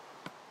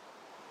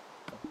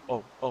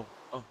 Oh.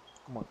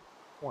 Come on.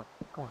 Come on.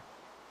 Come on.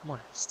 Come on,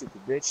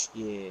 stupid bitch.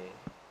 Yeah.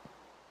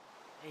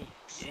 Hey,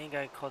 you ain't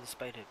gotta call the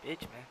spider a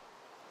bitch, man.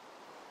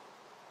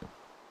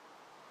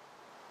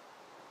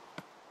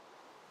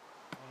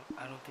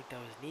 I don't think that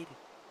was needed.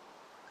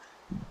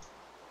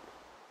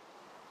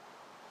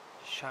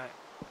 Just trying.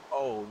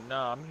 Oh,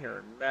 nah, I'm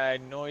hearing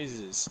mad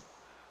noises.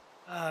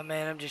 Oh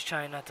man, I'm just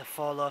trying not to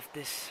fall off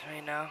this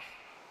right now.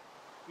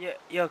 Yeah,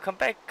 yo, come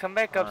back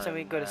up so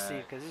we can I'm go to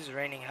sleep, mad. cause this is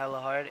raining hella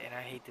hard, and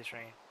I hate this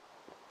rain.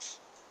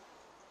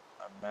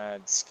 I'm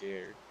mad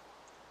scared.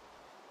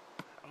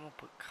 I'm gonna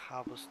put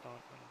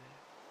cobblestone on there.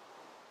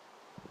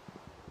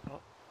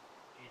 Oh,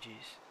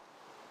 GG's.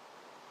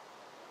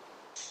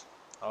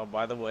 Oh,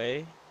 by the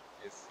way,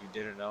 if you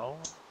didn't know,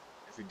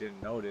 if you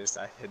didn't notice,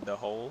 I hid the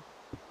hole.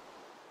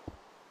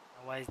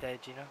 Now, why is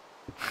that, Gino?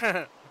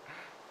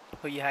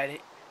 Who you hiding?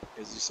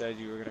 Because you said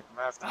you were gonna come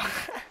after me.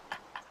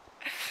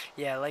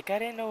 Yeah, like I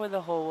didn't know where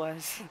the hole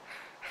was.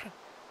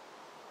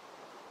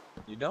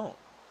 You don't.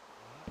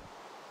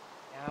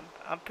 Yeah,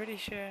 I'm pretty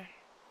sure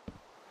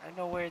I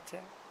know where it's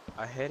at.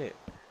 I hid it.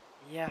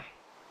 Yeah.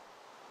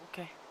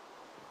 Okay.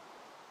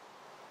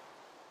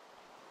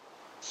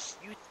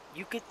 You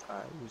you could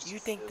I was you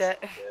think just that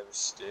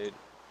devastated.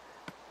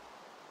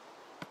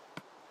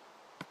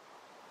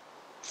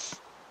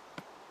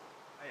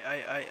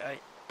 I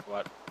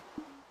What?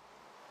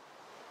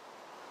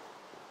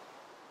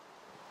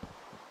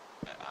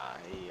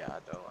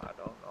 I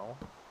don't know.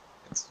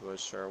 It's what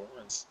sure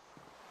wants.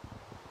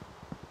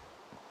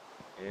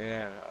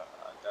 Yeah,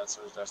 that's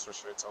what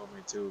sure told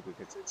me too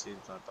because it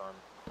seems not done.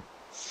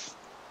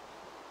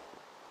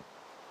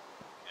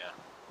 Yeah.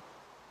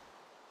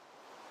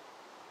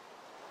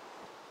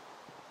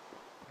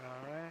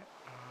 Alright.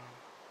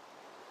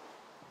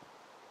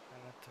 Try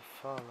not to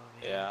fall over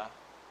here. Yeah.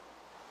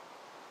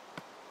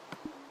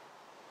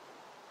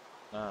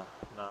 Nah.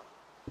 Nah.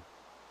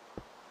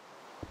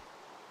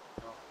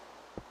 No.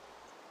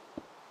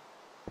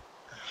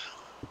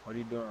 What are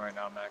you doing right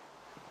now, Mac?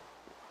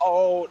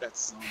 Oh,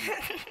 that's zombie.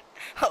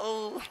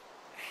 Oh.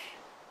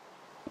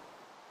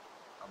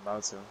 I'm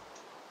about to.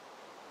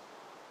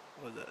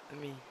 Hold up. Let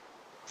me.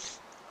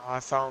 Oh, I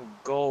found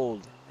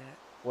gold. Did that.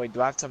 Wait,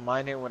 do I have to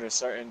mine it with a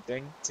certain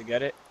thing to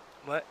get it?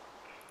 What?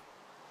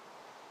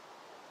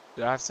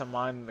 Do I have to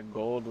mine the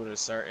gold with a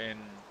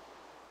certain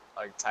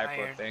like type of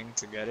Iron. thing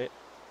to get it?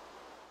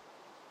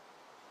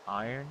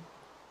 Iron?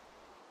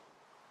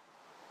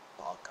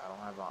 Fuck, I don't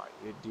have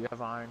iron. Do you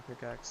have an iron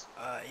pickaxe?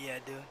 Yeah,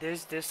 dude.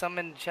 There's some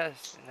in the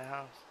chest in the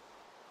house.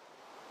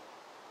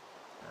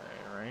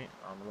 Alright,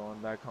 I'm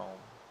going back home.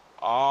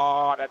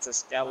 Oh, that's a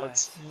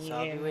So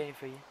I'll be skeleton. waiting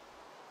for you.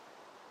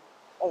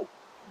 Oh,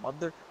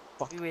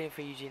 I'll be motherfucker. waiting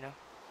for you, Gino.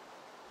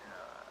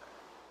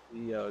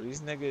 Yo,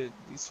 these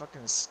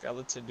fucking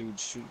skeleton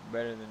dudes shoot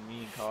better than me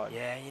in COD.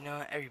 Yeah, you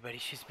know, everybody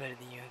shoots better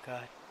than you in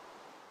God.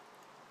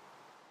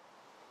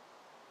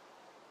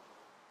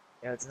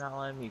 Yeah, it's not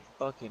letting me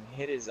fucking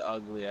hit his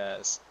ugly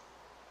ass.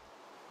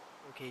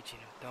 Okay,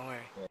 Gino, don't worry.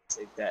 Yeah,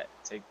 take that,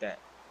 take that,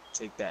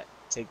 take that,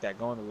 take that.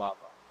 Go in the lava.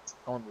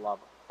 Go in the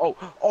lava. Oh,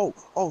 oh,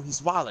 oh,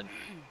 he's wilding.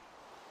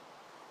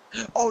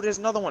 Oh, there's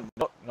another one.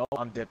 No, no,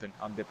 I'm dipping.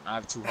 I'm dipping. I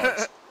have 2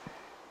 hearts.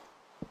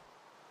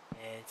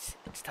 Yeah,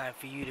 it's time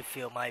for you to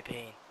feel my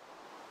pain.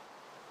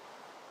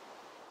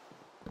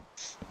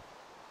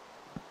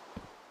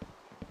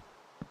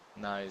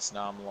 Nice.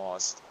 Now I'm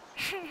lost.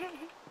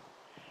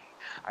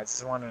 I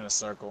just went in a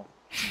circle.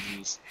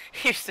 GG's.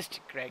 You're such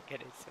a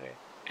crackhead, I swear.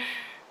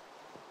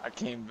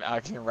 I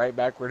came right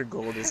back where the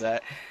gold is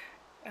at.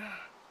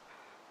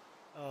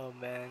 Oh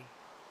man.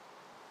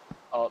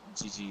 Oh,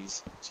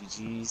 GG's.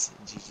 GG's.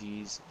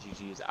 GG's.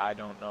 GG's. I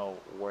don't know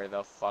where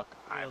the fuck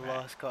You're a I'm at.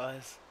 lost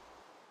cause.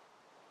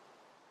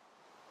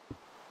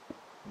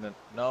 No,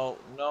 no,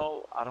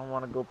 no, I don't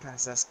want to go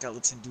past that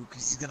skeleton dude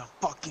because he's gonna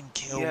fucking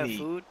Do you kill have me.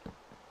 food?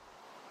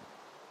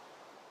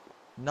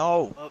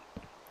 No, Oh,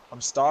 I'm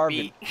you're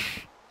starving. beat.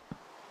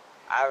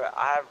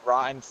 I have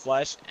rotten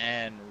flesh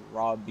and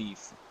raw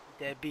beef.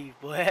 That beef,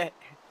 boy.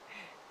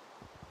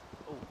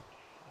 Oh,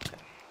 okay.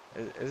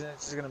 Isn't it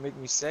just gonna make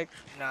me sick?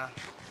 Nah.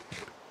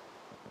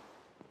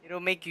 It'll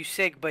make you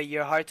sick, but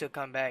your heart will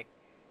come back.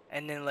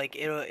 And then like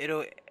it'll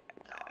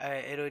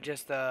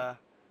just it'll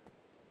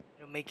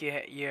make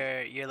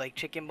your like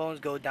chicken bones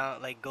go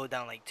down like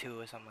 2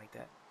 or something like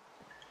that.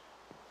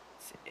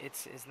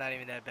 It's not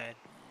even that bad.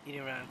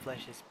 Eating rotten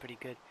flesh is pretty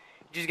good.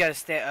 You just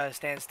gotta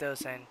stand still,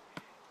 son.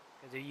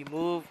 Cause if you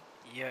move,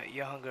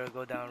 your hunger will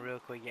go down real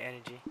quick. Your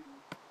energy.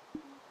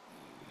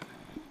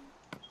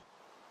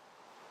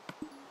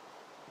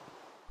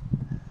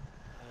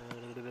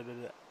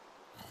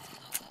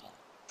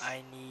 I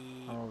I'm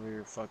need. over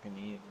here fucking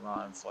eating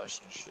rotten flesh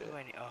and What do shit.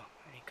 I need? Oh,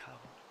 I need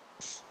cobble.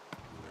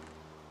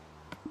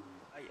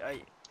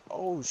 I.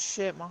 Oh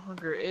shit, my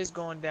hunger is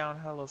going down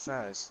hella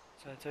fast.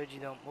 So I told you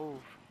don't move.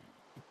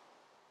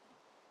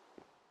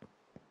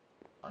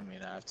 I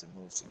mean, I have to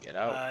move to get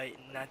out.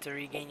 Not to Oh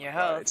regain my your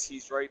god, health.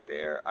 he's right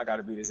there. I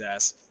gotta beat his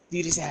ass.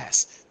 Beat his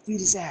ass. Beat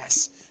his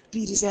ass.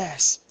 Beat his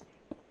ass.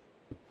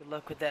 Good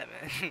luck with that,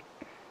 man.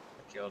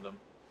 I killed him.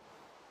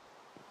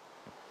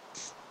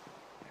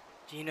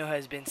 Gino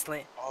has been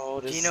slain. Oh,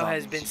 this is Gino on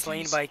has me. been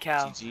slain GG's. by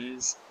Cal.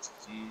 GG's.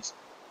 GG's.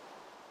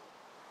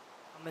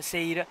 I'm gonna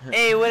say you don't.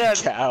 Hey, what up,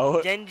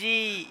 Cow.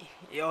 Genji?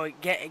 Yo,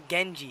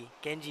 Genji.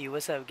 Genji,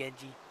 what's up,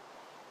 Genji?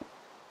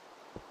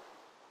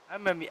 I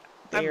remember.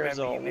 I There's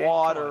remember a you, man. Come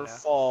on now. I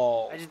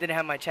waterfall. just didn't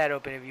have my chat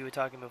open if you were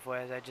talking before,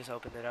 as I just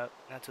opened it up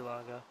not too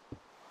long ago.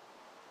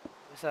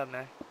 What's up,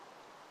 man?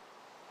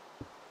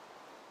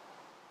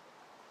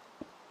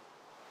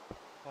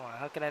 Come on,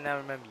 how can I not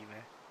remember you,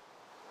 man?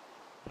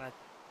 I'm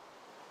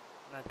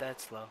not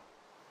that slow.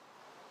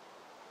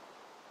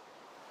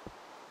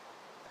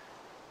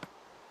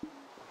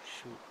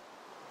 Shoot.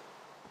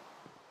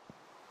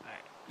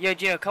 Alright. Yo,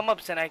 Gino, come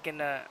up so I can,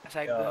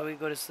 Yo, we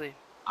go to sleep.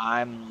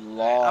 I'm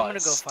Alright, I'm gonna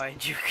go lost.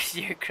 find you because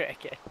you're a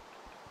crackhead.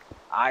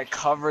 I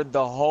covered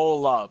the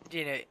hole up.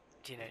 Gino,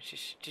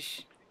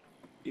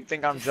 You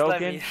think I'm just let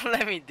joking? me,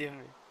 let me do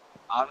me.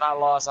 I'm not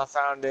lost. I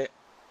found it.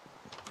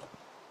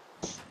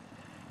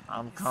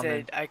 I'm He coming.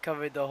 said I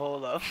covered the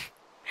hole up.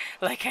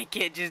 Like I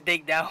can't just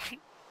dig down.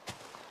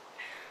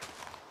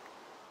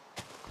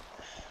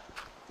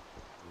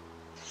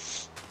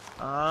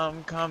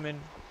 I'm coming.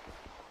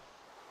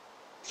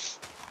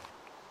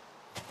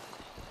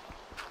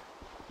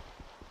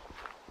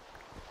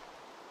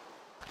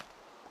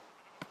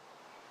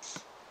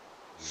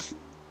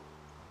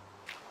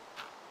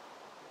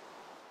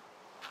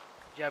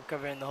 Good job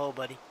covering the hole,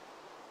 buddy.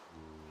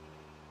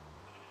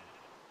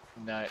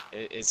 No,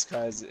 it's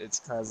cause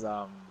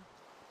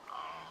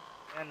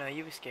I know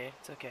you were scared.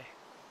 It's okay.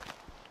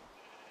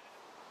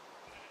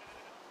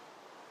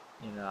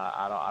 you know,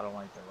 I don't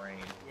like the rain.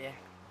 Yeah.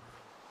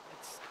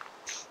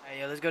 Alright,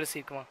 yo, let's go to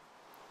sleep. Come on.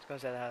 Let's go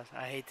inside the house.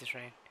 I hate this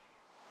rain.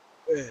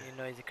 It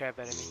annoys the crap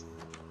out of me.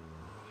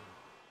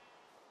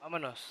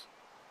 Vámonos.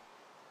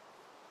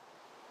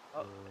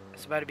 Oh,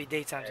 it's about to be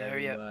daytime, so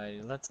hurry up.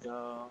 Everybody, let's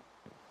go.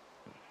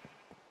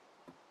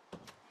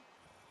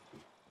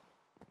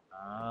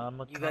 I'm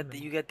a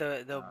coming. You got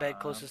the bed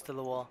closest to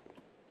the wall.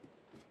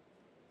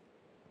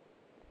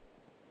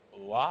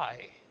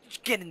 Why?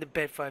 Just get in the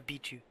bed before I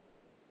beat you.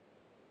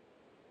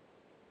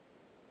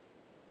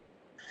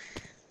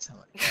 Sound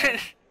like that.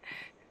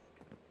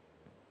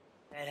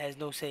 Dad has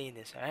no say in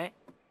this, alright?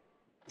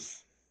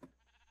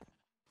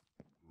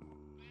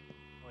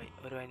 Wait,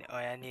 what do I need? Oh,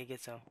 yeah, I need to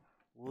get some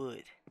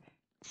wood.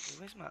 Wait,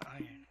 where's my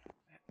iron?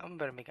 I'm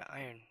about to make an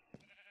iron.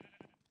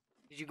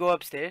 Did you go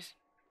upstairs?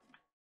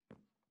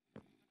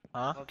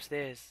 Huh? Go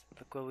upstairs.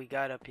 Look what we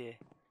got up here.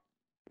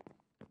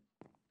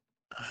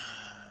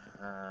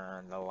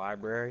 The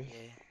library.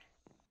 Yeah.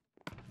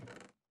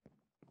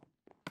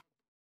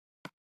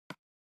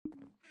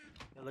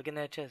 Yo, look in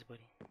that chest,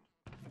 buddy.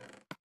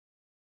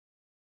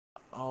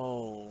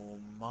 Oh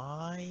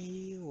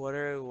my,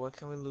 what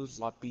can we lose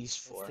lapis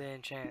That's for? the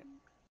enchant.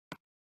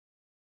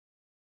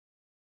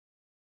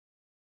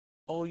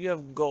 Oh, you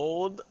have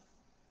gold?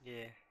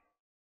 Yeah.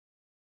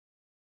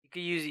 You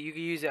could use it. You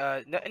could use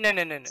no no no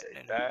no no no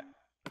Take no. that.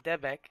 Put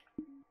that back.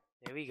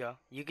 There we go.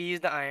 You could use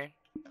the iron.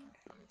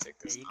 Let me take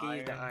Yeah, this you could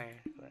use the iron.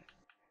 iron.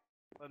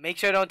 But make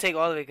sure don't take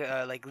all of it.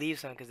 Like leave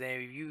some, cause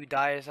then if you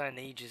die or something,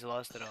 then you just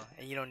lost it all,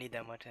 and you don't need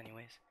that much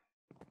anyways.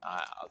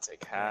 I'll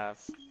take Yeah.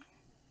 half.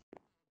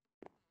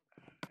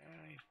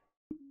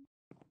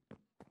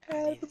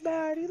 I need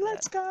Everybody, that.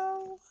 let's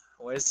go.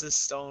 Where's the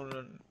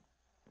stone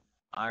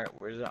iron?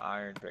 Where's the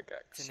iron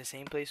It's in pickaxe? the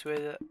same place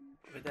where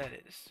that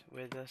is,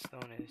 where the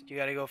stone is. You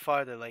gotta go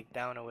farther, like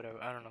down or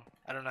whatever. I don't know.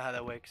 I don't know how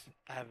that works.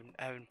 I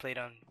haven't played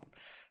on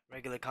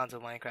regular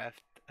console Minecraft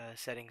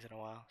settings in a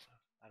while, so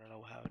I don't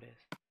know how it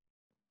is.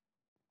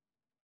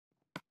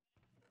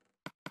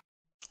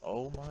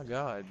 Oh my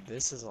god,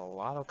 this is a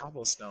lot of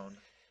cobblestone.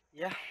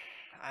 Yeah,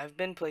 I've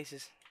been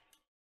places.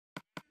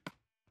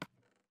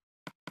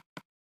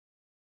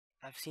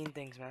 I've seen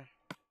things, man.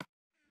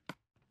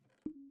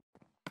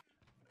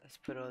 Let's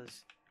put all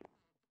this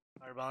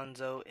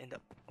garbanzo in the.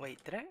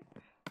 Wait, did I?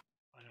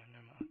 Oh no,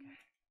 never mind.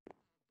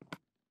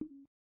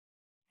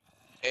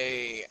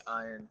 Okay. A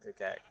iron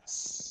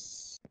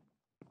pickaxe.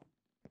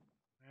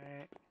 All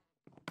right.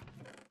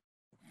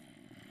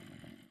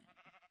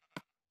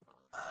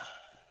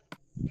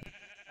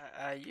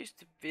 I used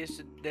to be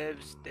so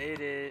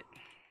devastated.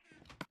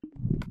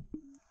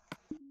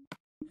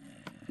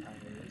 I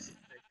used to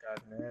think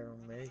I'd never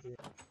make it.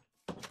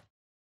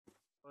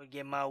 Go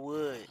get my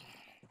wood.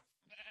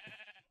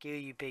 Kill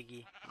you,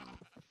 piggy.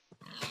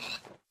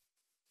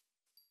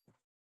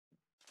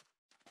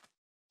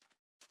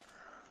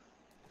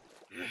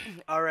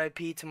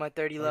 R.I.P. to my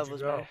 30 Where'd you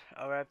levels, man. go?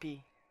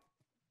 R.I.P.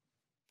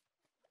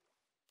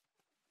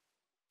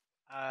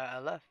 I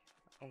left.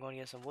 I'm going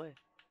to get some wood.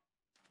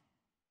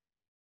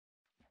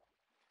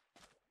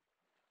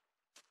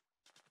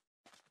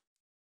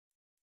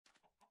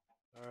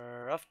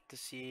 We're off to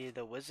see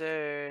the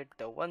wizard,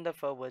 the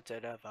wonderful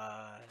Wizard of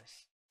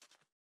Oz.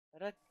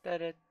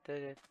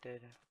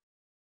 Da-da-da-da-da-da-da.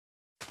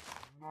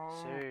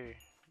 Sir.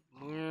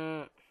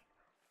 Mm,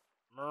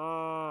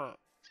 mm.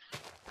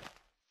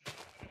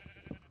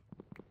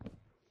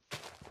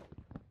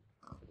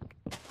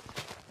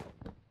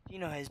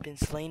 Dino has been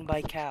slain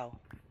by cow.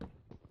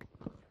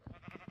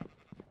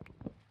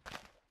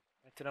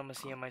 That's what I'm gonna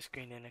see on my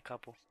screen in a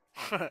couple.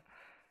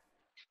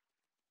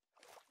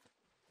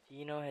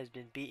 Dino has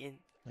been beaten.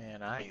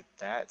 Man, I ain't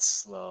that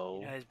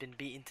Dino slow. has been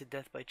beaten to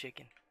death by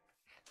chicken.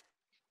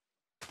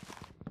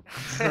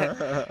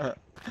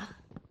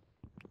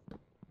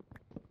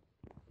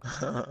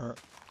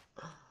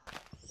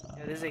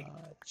 Yo, there's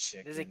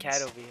a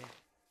cat Chickens. over here.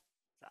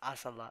 It's an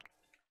ocelot.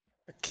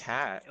 A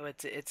cat? Oh,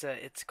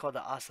 it's called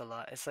an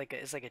ocelot. It's like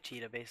a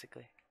cheetah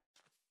basically.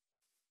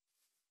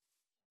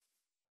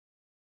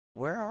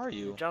 Where are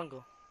In the you?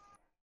 jungle.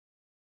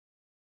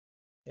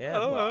 Yeah,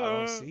 but I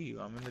don't Oh. see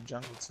you. I'm in the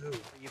jungle too.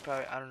 You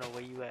probably I don't know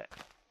where you at.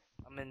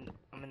 I'm in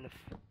the.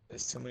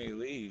 There's too many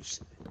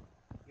leaves.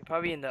 You're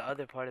probably in the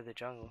other part of the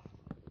jungle,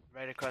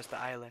 right across the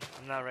island.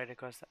 I'm not right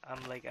across.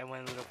 I'm like I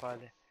went a little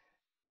farther.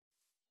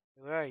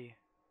 Where are you?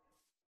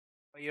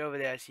 Oh, you're over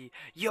there. I see.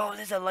 Yo,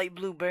 there's a light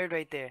blue bird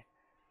right there.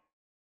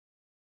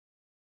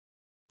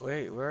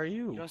 Wait, where are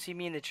You you? don't see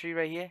me in the tree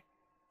right here?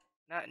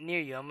 Not near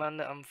you. I'm on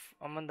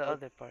the Oh,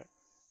 other part.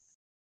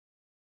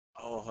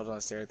 oh, hold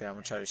on, stay right there. I'm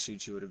gonna Yeah. try to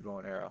shoot you with a bow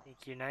and arrow.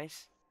 Think you're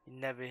nice? You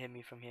never hit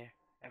me from here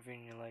ever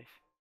in your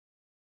life.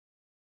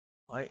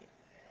 Wait,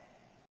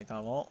 think I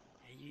won't?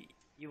 Yeah,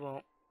 you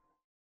won't.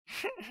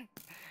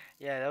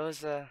 Yeah, that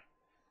was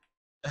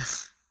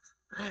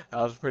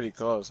That was pretty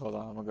close. Hold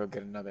on, I'm gonna go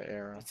get another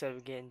arrow. what's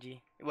up,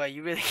 Genji? Well,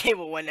 you really came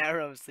with one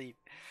arrow of sleep.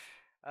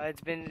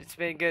 It's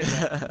been good,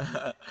 man.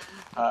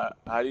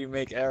 How do you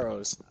make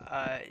arrows?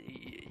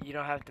 You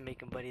don't have to make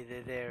them, buddy.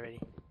 They're there already.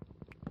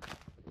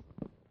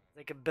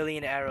 Like a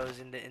billion arrows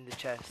in the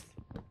chest.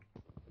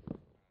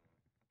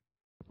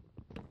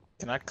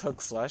 Can I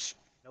cook flesh?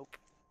 Nope.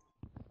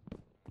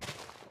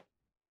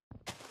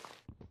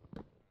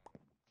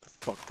 The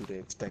fuck do they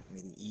expect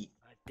me to eat?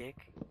 A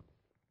dick.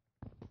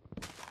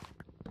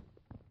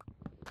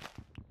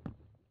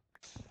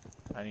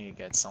 I need to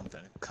get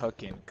something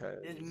cooking,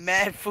 There's cause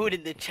mad food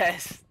in the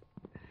chest.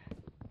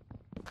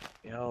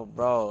 yo,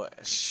 bro,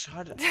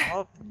 shut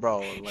up,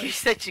 bro. You're Like,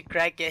 such a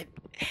crackhead.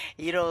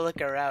 You don't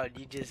look around.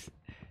 You just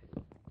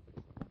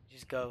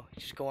go.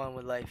 Just go on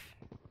with life.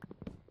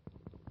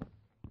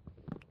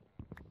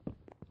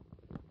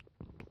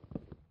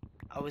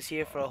 I was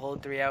here for a whole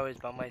 3 hours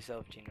by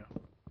myself, Gino.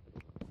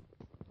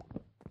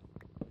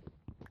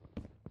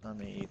 let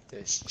me eat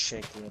this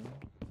chicken.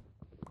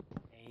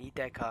 Hey, eat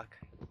that cock.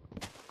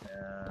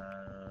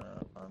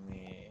 Let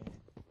me.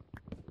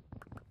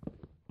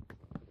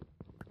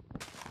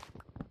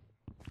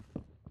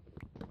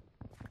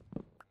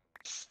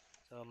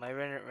 So my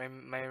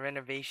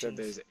Said renovations.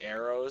 there's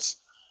arrows.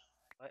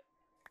 What?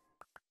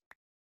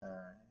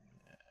 Uh,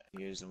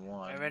 Here's My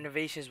one.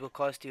 renovations will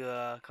cost you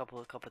a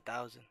couple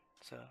thousand,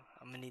 so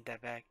I'm gonna need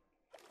that back.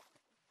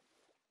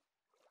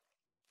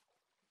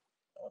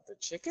 What, the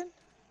chicken?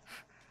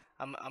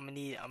 I'm gonna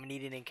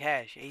need it in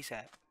cash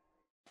ASAP.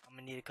 I'm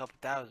gonna need a couple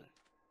thousand.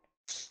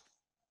 These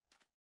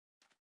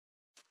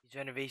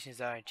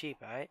renovations aren't cheap,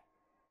 alright?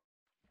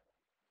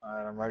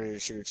 Alright, I'm ready to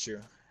shoot you.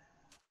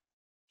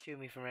 Shoot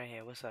me from right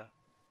here. What's up?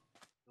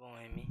 You won't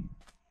hit me.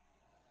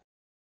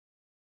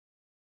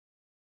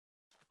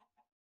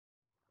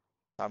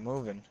 Stop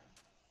moving.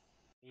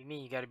 What do you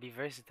mean? You gotta be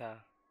versatile.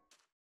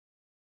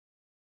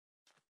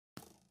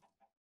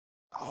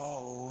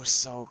 Oh,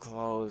 so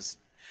close.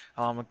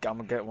 Oh, I'm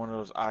gonna get one of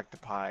those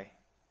octopi.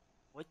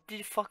 What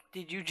the fuck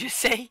did you just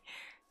say?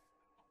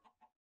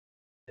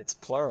 It's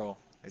plural.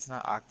 It's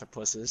not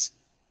octopuses.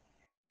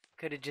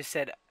 Could have just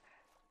said,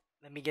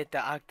 "Let me get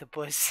the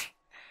octopus."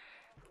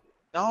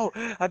 No,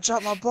 I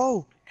dropped my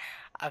bow.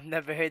 I've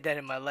never heard that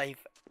in my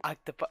life.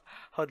 Octopus.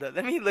 Hold on.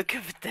 Let me look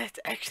up if that's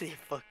actually a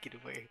fucking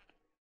word.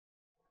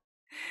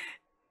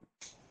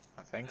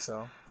 I think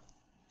so.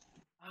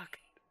 Oct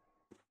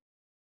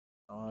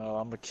Oh,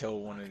 I'm gonna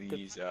kill one of octop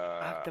these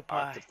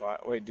octopi. octopi.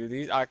 Wait, do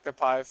these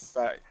octopi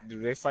fight?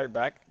 Do they fight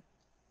back?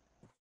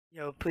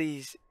 Yo,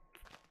 please.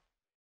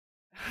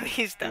 Please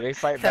Do stop. they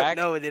fight Stop. back?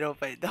 No, they don't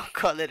fight. Don't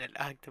call it an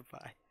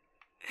octopi.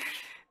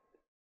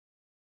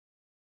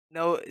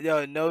 No,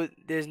 no, no.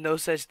 There's no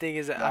such thing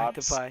as an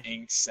Drops, octopi.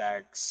 ink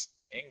sacs,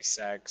 ink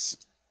sacs.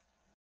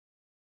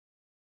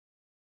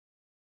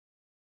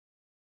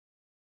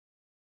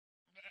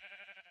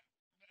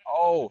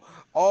 Oh,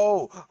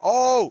 oh,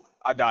 oh!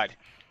 I died.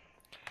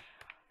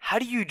 How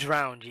do you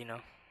drown,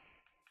 Gino?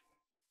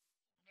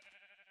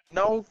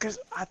 No, cause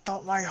I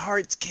thought my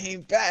hearts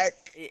came back.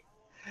 It,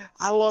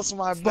 I lost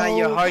my it's not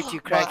your bow, heart,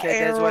 you my crackhead.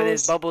 That's why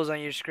there's arrows. bubbles on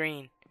your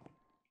screen.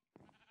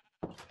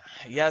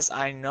 Yes,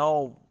 I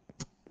know.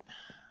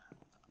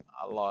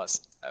 I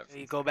lost So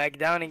you go everything. back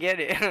down and get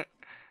it. What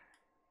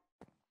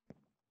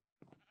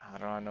How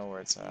do I know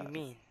where it's do you at?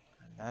 mean?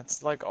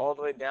 That's like all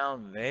the way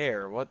down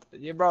there. What?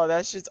 Yeah, bro,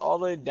 that shit's all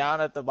the way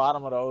down at the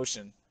bottom of the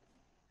ocean.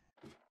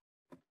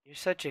 You're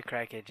such a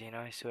crackhead, Gino,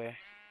 I swear.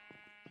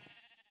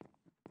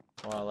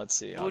 Well, let's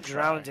see. Who I'll try.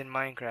 drowns in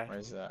Minecraft?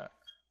 Where's that?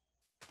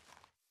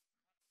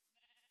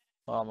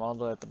 Well, I'm all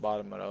the way at the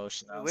bottom of the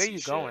ocean. I Wait, don't where are see you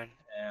shit. going?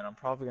 And I'm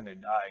probably gonna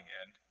die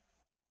again.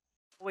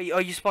 Wait, oh,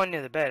 you spawned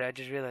near the bed. I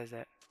just realized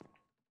that.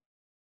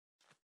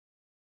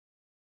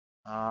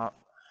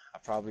 I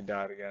probably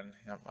died again.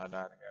 Yep, I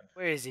died again.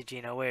 Where is it,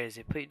 Gino? Where is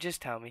it? Please,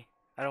 just tell me.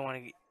 I don't want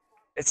to get...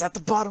 It's at the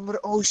bottom of the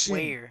ocean!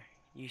 Where?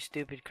 You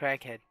stupid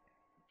crackhead.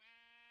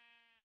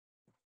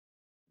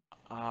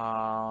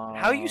 And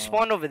how you Uh,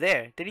 spawned over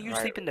there? Didn't you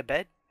right. sleep in the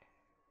bed?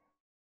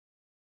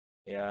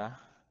 Yeah.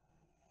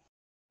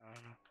 I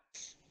don't know.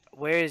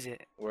 Where is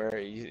it? Where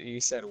you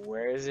said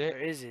where is it?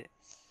 Where is it?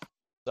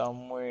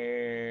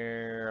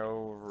 Somewhere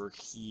over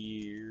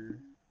here.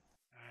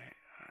 Alright,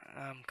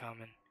 I'm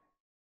coming.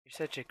 You're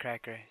such a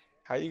cracker.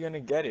 How you gonna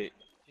get it?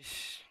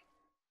 Just,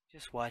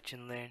 just watch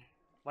and learn.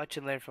 Watch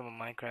and learn from a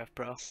Minecraft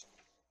pro.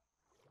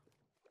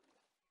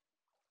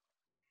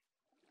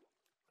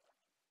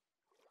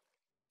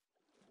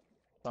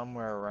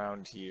 Somewhere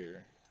around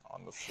here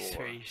on the I swear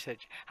floor. you're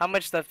such... How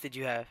much stuff did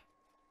you have?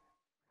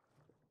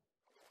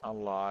 A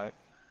lot.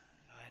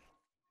 God.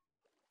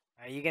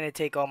 Alright, you're gonna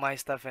take all my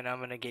stuff and I'm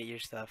gonna get your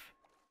stuff.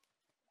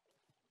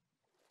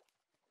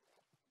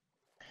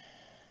 I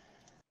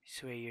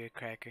swear you're a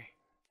cracker.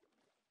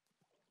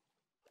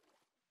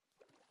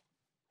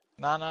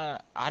 Nah, nah,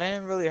 I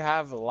didn't really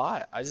have a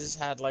lot. I just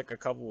had like a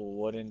couple of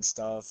wooden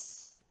stuff,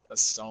 a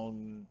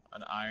stone,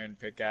 an iron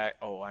pickaxe.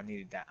 Oh, I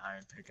needed that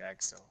iron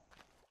pickaxe, so.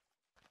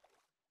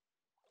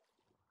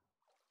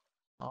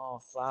 Oh,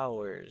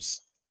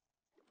 flowers.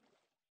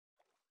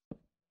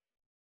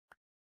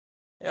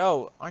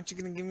 Yo, aren't you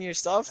gonna give me your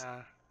stuff?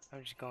 Nah,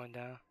 I'm just going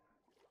down.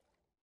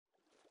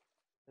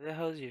 Where the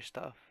hell's your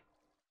stuff?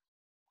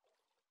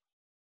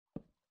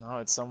 No,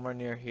 it's somewhere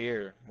near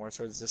here, more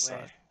towards this Where?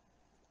 side.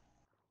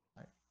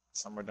 Like,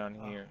 somewhere down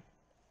Oh. here.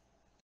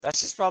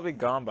 That's just probably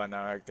gone by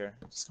now, Hector.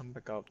 Just come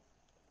back up.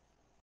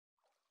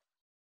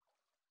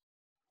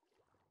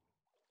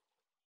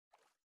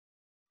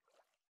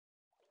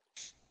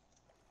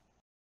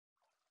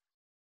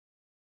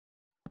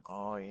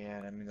 Oh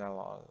yeah, that means I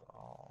lost.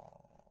 Oh,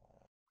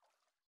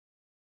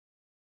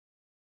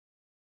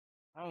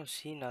 I don't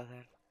see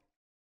nothing.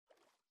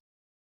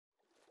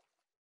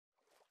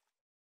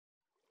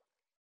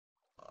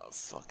 a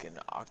fucking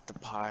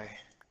octopi.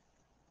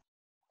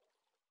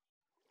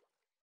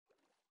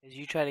 As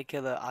you try to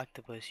kill an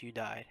octopus, you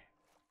died.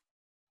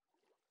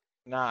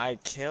 Nah, I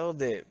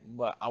killed it,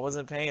 but I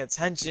wasn't paying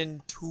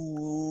attention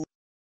to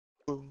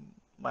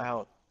my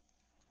health.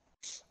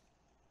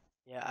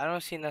 Yeah, I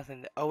don't see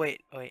nothing. Oh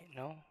wait, wait,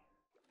 no,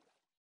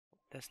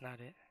 that's not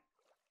it.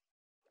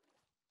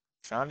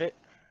 Found it?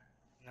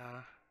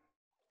 Nah,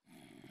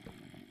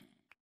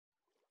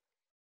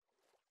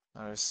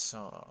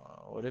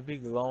 So, would it be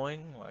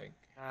glowing? Like,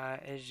 nah,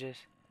 it's just.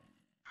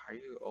 how How are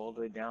you all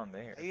the way down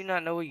there? How you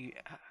not know where you?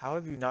 How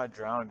have you not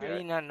drowned How do you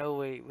yet? not know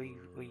where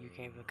you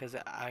came from? Cause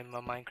I'm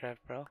a Minecraft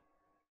pro.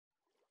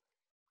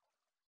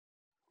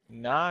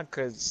 Nah,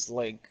 cause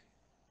like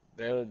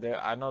there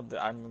I know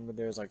that I remember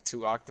there was like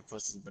 2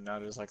 octopuses, but now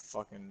there's like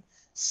fucking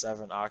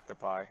 7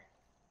 octopi.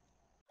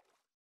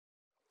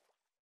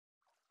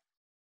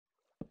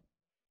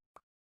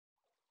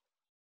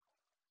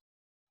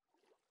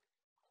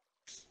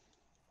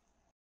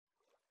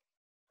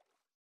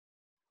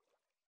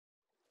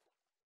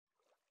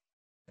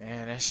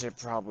 Man, that shit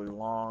probably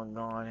long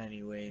gone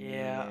anyway,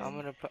 Yeah, I'm man.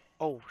 gonna put.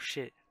 Oh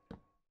shit!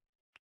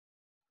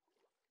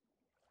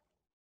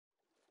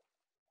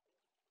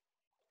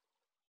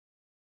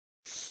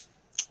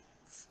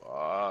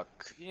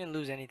 Fuck. You didn't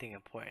lose anything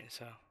important,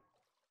 so.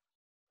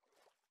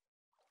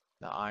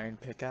 The iron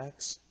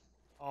pickaxe?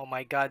 Oh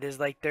my god, there's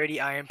like 30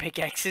 iron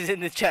pickaxes in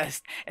the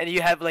chest, and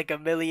you have like a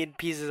million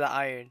pieces of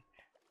iron.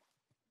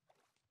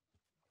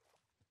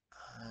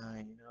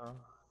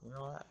 You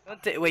know what?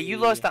 Wait, you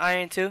lost I the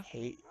iron too?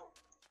 hate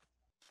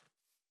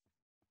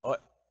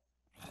what?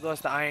 You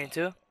lost the iron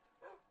too?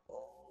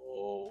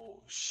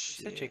 Oh You're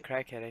such a shit.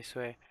 crackhead, I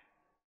swear.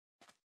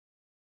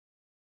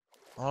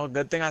 Oh,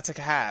 good thing I took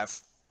a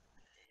half.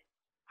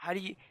 How do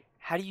you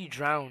how do you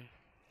drown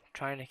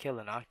trying to kill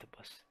an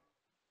octopus?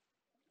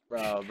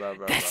 Bro,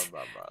 That's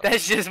bro, bro.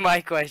 that's just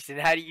my question.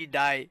 How do you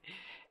die?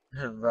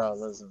 Bro,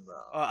 listen, bro.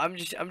 I'm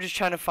just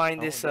trying to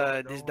find this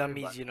this Don't worry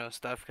about dummies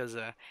stuff because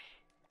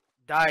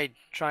died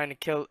trying to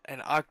kill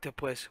an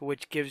octopus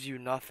which gives you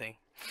nothing.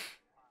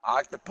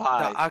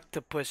 The octopi.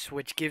 octopus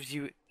which gives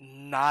you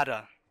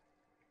nada.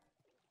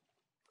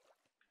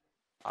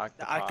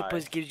 The Octopi.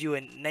 octopus gives you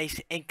a nice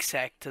ink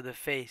sac to the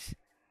face.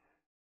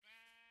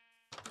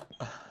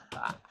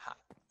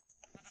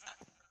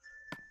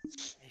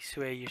 I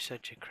swear you're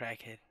such a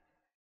crackhead.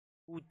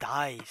 Who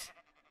dies?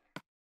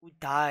 Who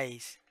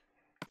dies?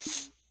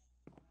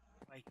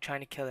 Like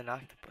trying to kill an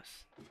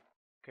octopus.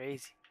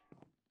 Crazy.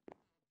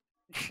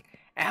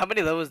 And how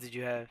many levels did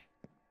you have?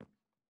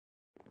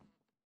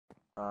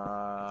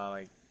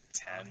 Like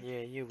Oh 10.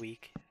 yeah, you're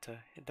weak. So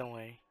don't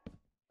worry.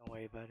 Don't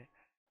worry about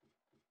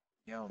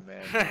Yo,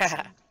 man, it.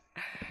 listen.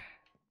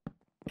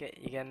 Okay,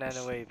 you got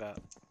nothing to worry about.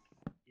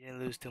 You didn't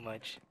lose too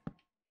much.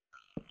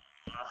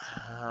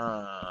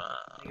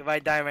 Like if I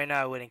die right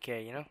now, I wouldn't care,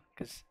 you know?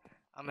 Cause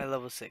I'm at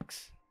level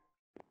 6.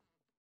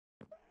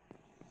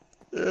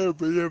 Yeah,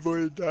 but you have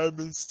more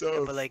diamond Yeah,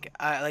 but stuff. like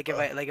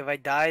if I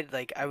died,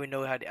 like I would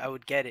know I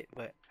would get it,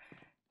 but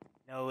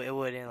no, it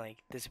wouldn't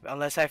like this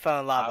unless I fell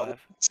in I lava. would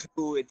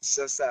too. It's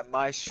just that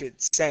my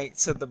shit sank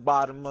to the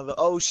bottom of the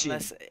ocean.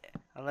 Unless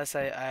unless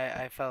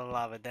I fell in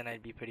lava, then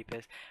I'd be pretty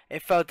pissed.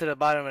 It fell to the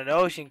bottom of the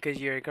ocean because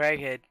you're a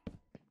crackhead.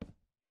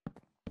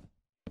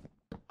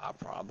 I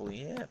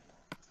probably am.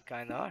 You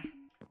kinda are.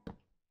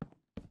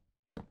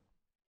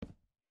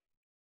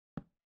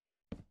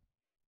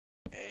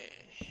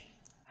 Hey,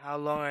 How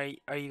long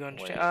are you going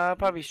to stream? wait, I'll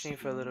let me probably stream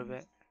for a little see.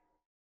 bit.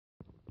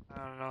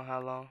 I don't know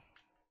how long,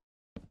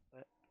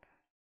 but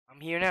I'm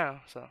here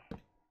now, so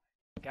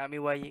got me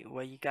while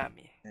you got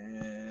me.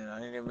 And I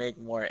need to make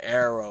more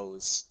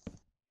arrows.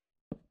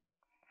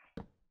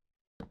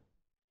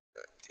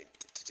 Din,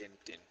 din,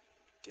 din,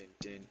 din,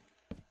 din.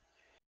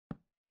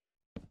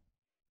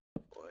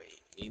 Boy,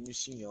 even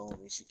she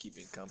always should keep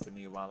me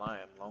company while I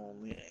am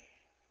lonely.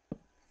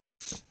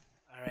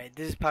 All right,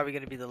 this is probably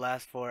gonna be the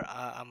last 4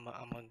 I'm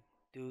gonna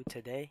do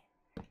today,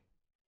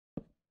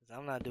 cause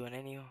I'm not doing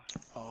any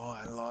Oh,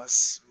 I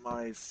lost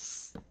my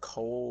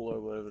coal or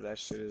whatever that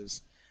shit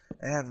is,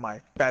 and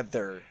my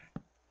feather.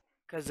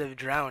 cause of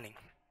drowning.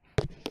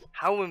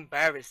 How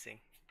embarrassing!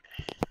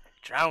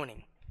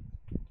 Drowning.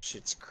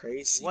 Shit's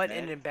crazy, What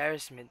an man.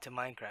 embarrassment to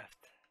Minecraft.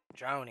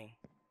 Drowning.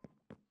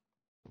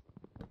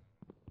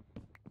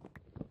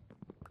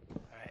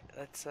 All right,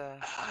 let's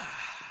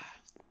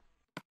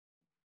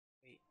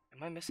wait.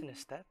 Am I missing a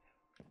step?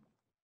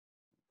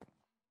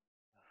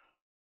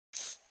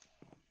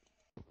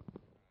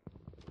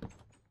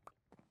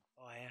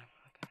 Oh, I am.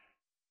 Okay.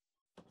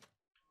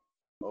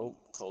 Oh,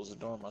 close the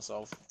door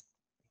myself.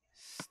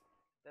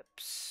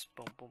 Steps.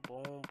 Boom, boom,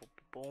 boom, boom, boom,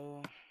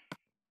 boom.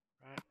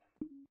 Right.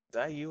 Is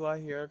that you out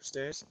here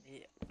upstairs?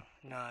 Yeah.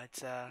 No,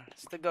 it's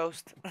the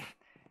ghost.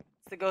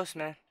 It's the ghost,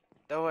 man.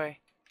 Don't worry.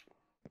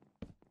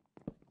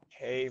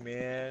 Hey,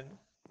 man.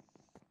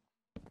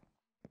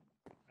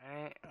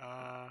 Right.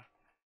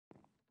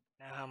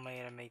 Now how am I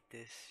gonna make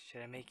this?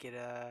 Should I make it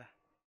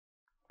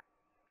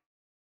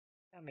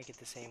I'll make it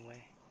the same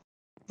way.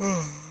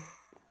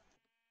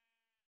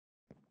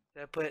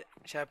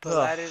 Should I put Ugh.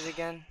 ladders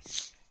again?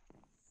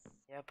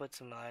 Yeah, I'll put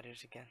some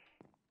ladders again.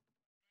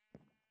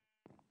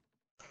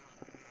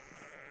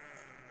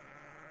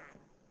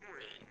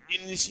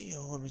 And she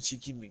want me to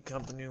keep me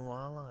company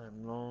while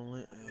I'm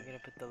lonely. And we're gonna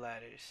put the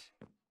ladders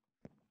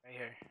right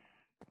here.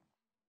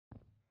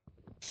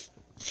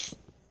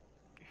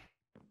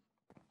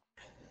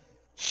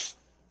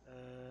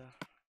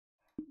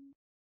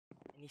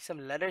 I need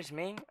some letters,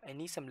 man. I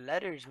need some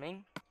letters,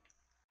 man.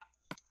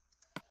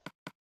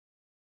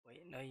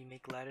 Wait, no, you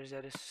make ladders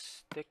out of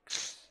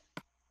sticks.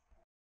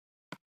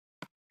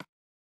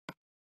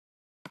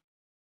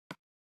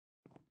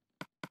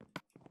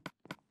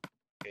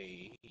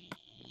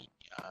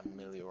 I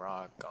merely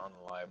rock on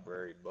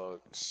library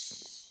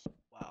books.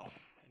 Wow,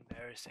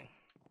 embarrassing.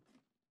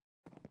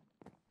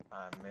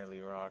 I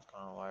merely rock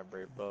on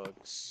library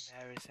books.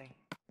 Embarrassing.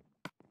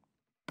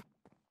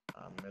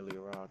 I merely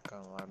rock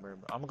on library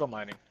books. I'm gonna go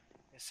mining.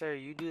 Yes, sir.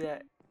 You do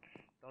that.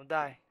 Don't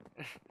die.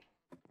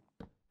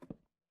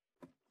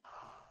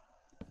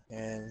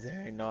 And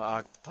there ain't no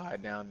octopi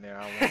down there.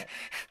 I won't.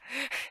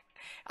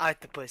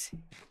 Octopus.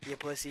 You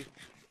pussy.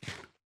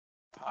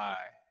 Pie.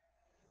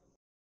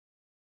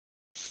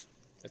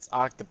 It's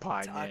octopi,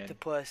 It's man.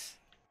 octopus.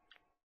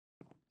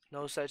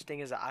 No such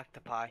thing as an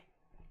octopi.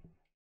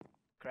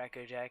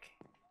 Cracker Jack.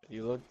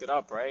 You looked it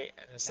up, right?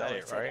 And it No, said it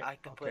it, said right?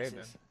 Okay,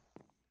 then. octopuses.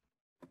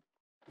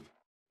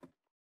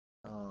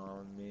 Oh,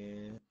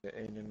 man. The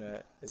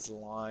internet is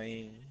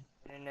lying.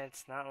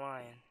 Internet's not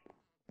lying.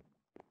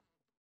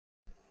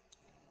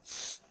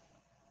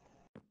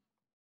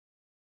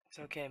 It's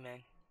okay, man.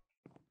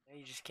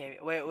 You just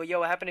can't. Wait, yo,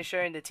 what happened to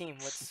sharing the team?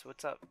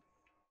 What's up?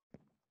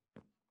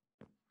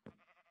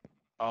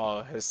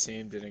 Oh, his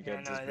team didn't Yeah,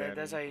 get no, that's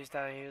disbanded. how he was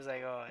telling me. He was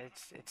like, "Oh,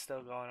 it's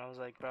still going." I was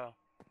like, "Bro,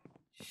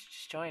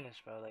 just join us,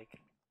 bro. Like,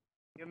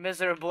 you're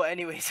miserable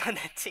anyways on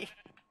that team."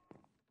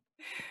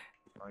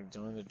 Like,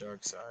 join the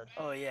dark side.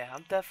 Oh yeah,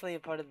 I'm definitely a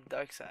part of the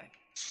dark side,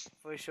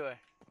 for sure.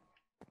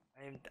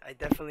 I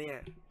definitely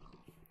am.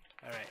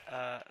 All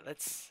right,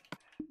 let's.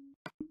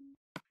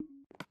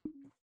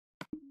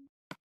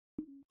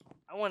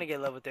 I want to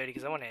get level 30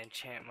 because I want to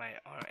enchant my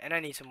armor, and I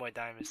need some more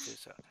diamonds too.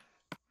 So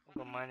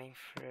I'll go mining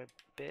for a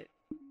bit.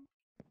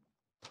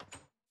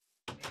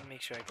 Let me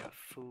make sure I got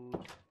food.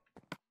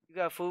 You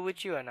got food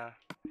with you or not?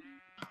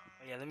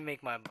 Oh yeah, let me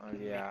make my Oh,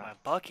 yeah.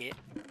 bucket.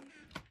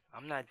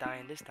 I'm not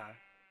dying this time.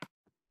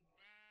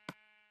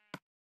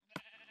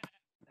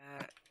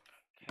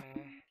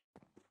 Okay.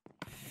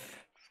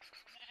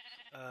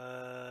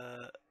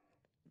 What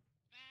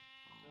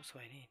else do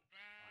I need?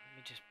 Let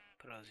me just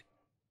put all this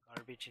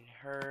garbage in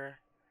her.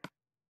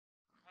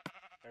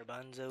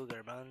 Garbanzo,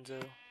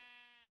 garbanzo.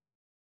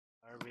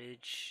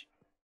 Garbage.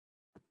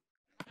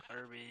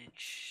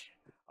 Garbage.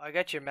 Oh, I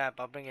got your map.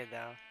 I'll bring it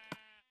down.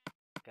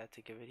 Gotta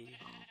take a video.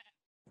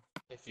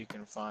 If you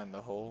can find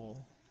the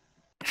hole.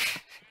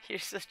 You're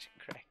such a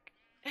crack.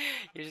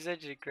 You're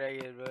such a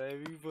crackhead, bro.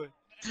 Everybody.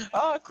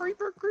 Ah,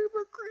 creeper,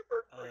 creeper,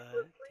 creeper,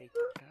 Take.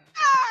 creeper.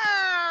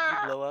 Did you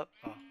blow up?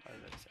 Oh, I was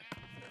about to say.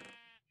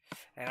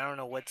 And I don't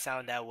know what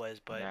sound that was,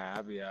 but Nah,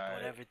 I'll be don't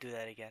alright. ever do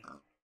that again.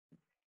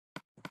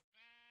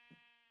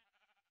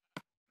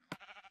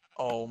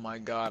 Oh my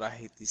god, I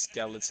hate these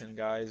skeleton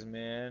guys,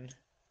 man.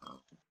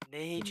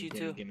 They hate you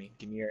too. Give me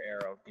your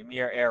arrow. Give me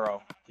your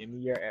arrow. Give me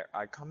your arrow.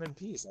 I come in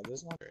peace. I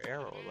just want your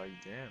arrow. Like,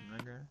 damn,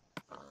 nigga.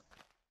 Put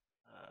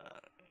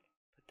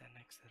that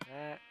next to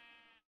that.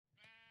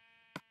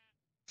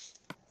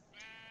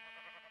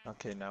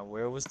 Okay, now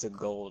where was the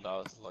gold I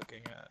was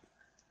looking at?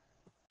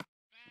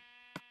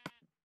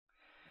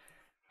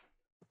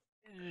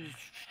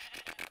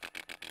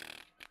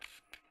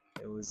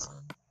 It was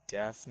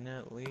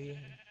definitely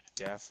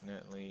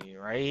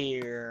right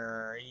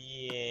here.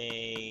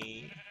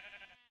 Yay.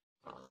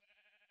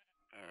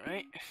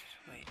 Alright.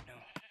 Wait, no.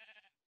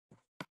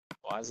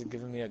 Why is it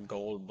giving me a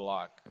gold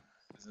block?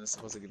 Isn't it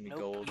supposed to give me Nope,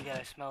 gold? you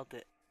gotta smelt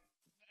it.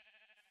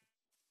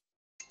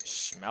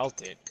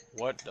 Smelt it?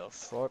 What the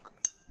fuck?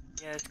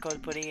 Yeah, it's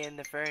called putting it in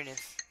the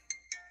furnace.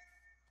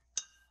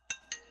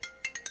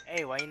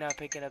 Hey, why you not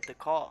picking up the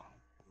call?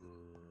 Yeah,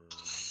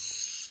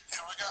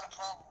 we got a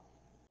problem.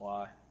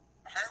 Why?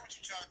 I heard what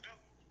you trying to do.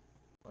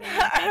 What are you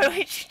I doing? don't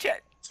want you to.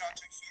 Trying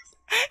to take food.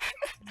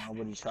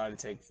 Nobody tried to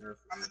take your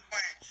I'm food. just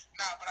playing.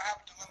 Nah, but I have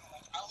a dilemma.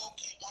 Like, I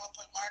low-key want to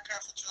play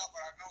Minecraft with y'all,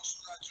 but I know as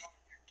soon as I join,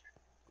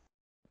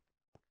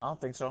 I don't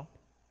think so.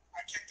 I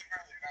kicked him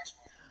earlier, that's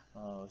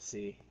why. Oh,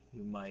 see,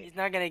 you might. He's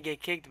not gonna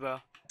get kicked, bro.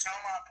 Tell him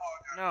I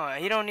apologize.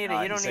 No, he don't need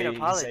Nah, he don't need to he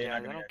say you're not apologize. I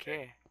gonna don't get kicked.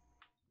 care.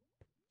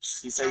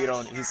 He say you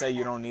don't. He say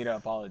you don't need to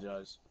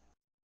apologize.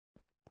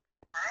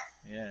 Bro?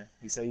 Yeah.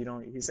 He say you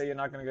don't. He say you're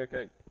not gonna get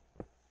kicked.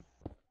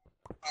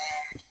 I'm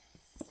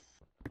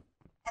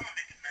gonna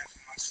make amends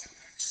for my sin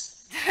next.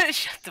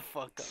 Shut the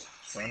fuck up.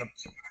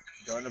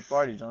 Join the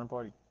party. Join the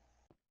party.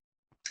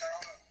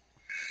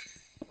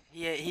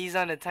 Yeah, he's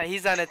on a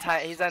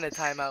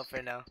timeout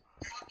for now.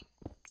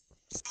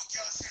 Fuck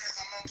y'all serious.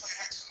 I'm gonna play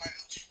Hex with my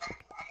new I'm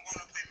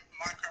gonna play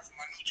Minecraft with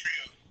my new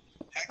trio.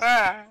 Hex.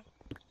 Ah,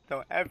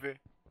 don't ever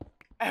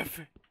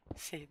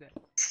say that.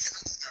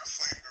 Got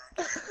flame,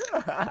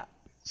 girl.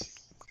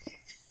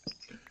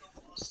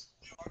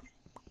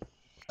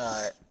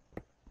 Alright.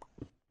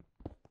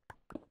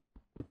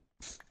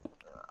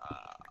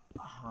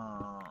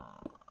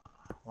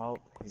 Well,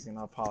 he's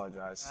gonna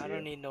apologize to I you.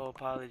 don't need no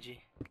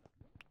apology.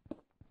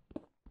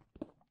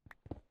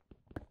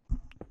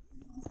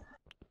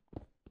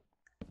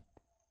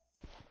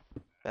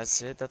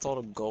 That's it? That's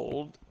all the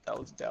gold that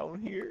was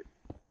down here?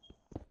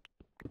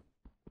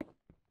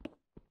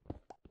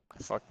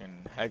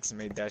 Fucking Hex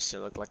made that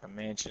shit look like a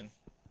mansion.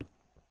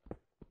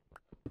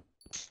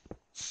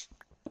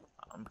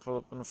 I'm pull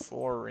up on the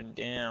floor and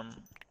damn.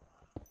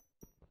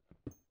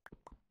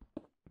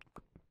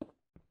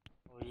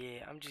 Oh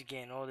yeah, I'm just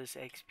getting all this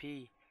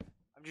XP.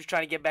 I'm just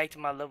trying to get back to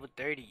my level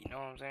 30. You know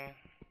what I'm saying?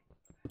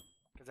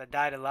 Cause I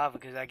died in lava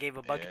because I gave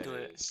a bucket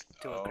Yes.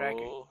 to a cracker.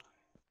 Oh.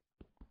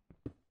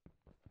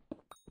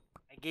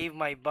 I gave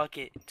my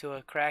bucket to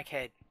a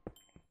crackhead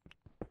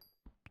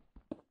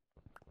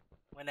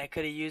when I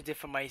could have used it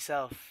for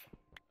myself,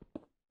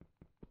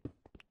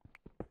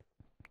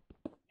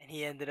 and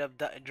he ended up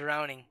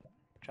drowning,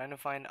 trying to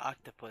find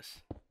octopus.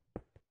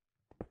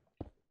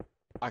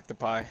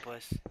 Octopi.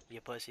 Octopus,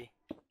 you pussy.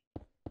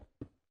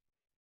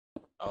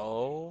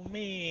 Oh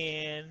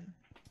man.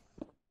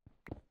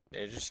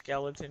 There's a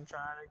skeleton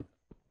trying to.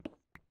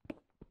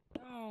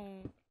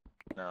 No.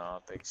 No, I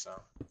don't think so.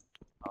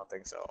 I don't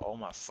think so. Oh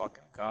my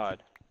fucking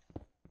god.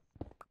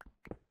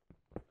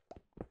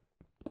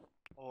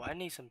 Oh, I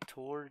need some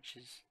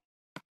torches.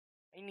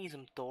 I need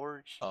some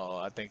torch. Oh,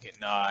 I think it.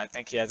 No, I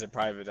think he has a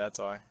private. That's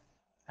why.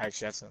 I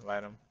actually have to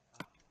invite him.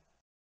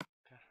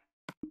 Okay.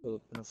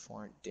 Philip in a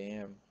foreign.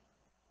 Damn.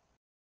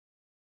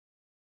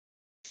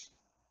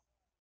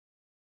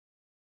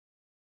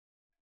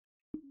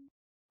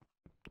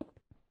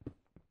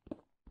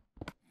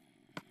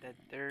 That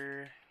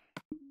there.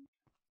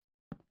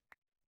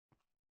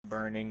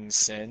 Burning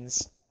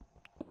sins.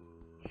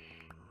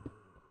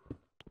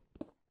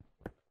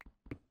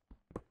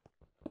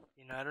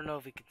 You know, I don't know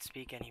if we can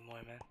speak anymore,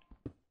 man.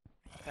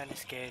 I'm kind of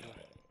scared.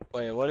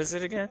 Wait, what is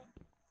it again?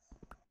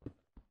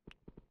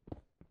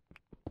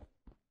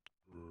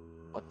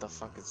 What the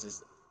fuck is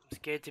this? I'm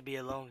scared to be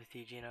alone with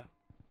you, Gino.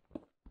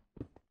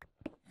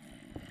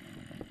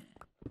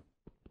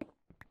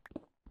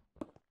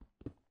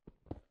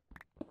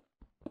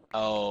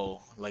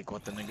 Oh, like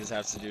what the niggas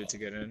have to do to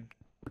get in?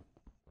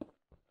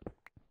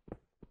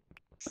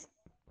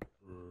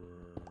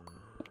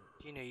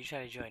 Gino, you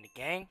trying to join the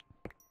gang?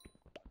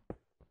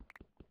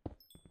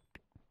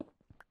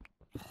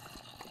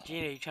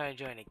 Gino, you trying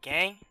to join the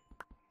gang?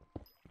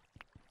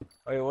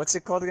 Wait, what's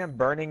it called again?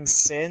 Burning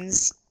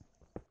sins?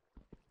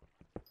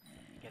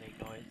 Get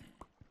ignored.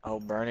 Oh,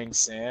 burning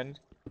sand?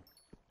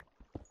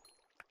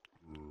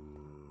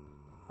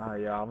 Oh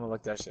yeah, I'm gonna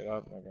look that shit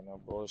up, nigga, no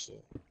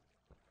bullshit.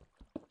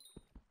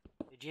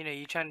 Gino,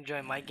 you trying to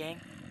join my gang?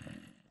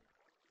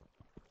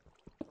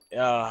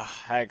 Yeah,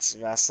 Hex,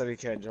 I said he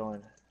can't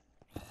join.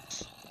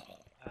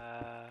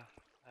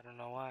 I don't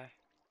know why.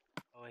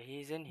 Oh,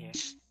 he's in here.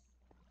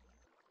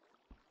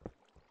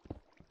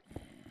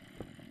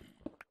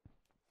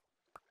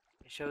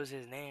 It shows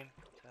his name,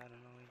 so I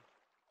don't know.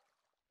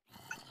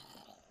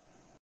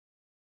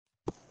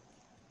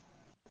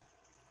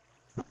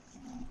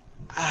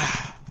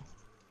 Ah,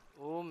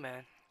 Oh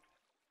man.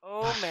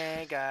 Oh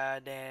man,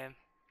 goddamn.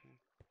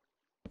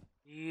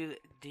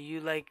 Do you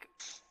like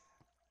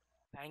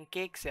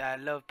pancakes? Yeah, I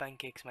love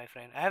pancakes, my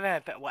friend. I haven't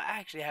had well, I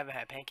actually haven't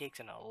had pancakes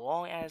in a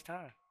long ass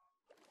time.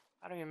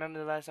 I don't remember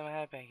the last time I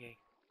had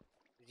pancakes.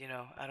 You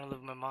know, I don't live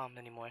with my mom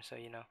anymore, so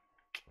you know,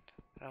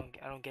 oh,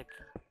 I don't get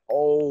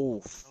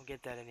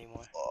that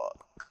anymore.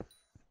 fuck.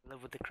 I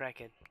live with the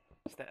crackhead.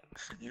 It's that.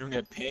 You don't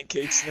get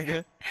pancakes,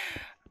 nigga?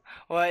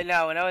 Well,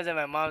 no, when I was at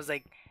my mom's,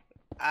 like,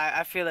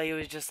 I feel like it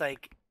was just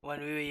like when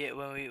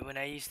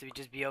I used to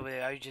just be over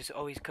there, I would just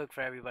always cook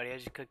for everybody. I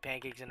just cook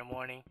pancakes in the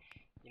morning.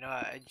 You know,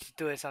 I just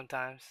do it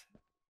sometimes.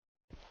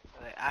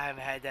 Like, I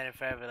haven't had that in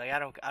forever. Like I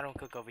don't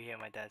cook over here at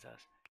my dad's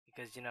house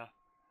because you know.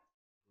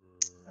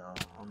 No,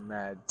 I'm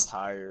mad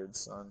tired,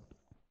 son.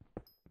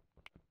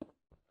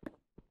 You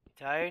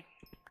tired?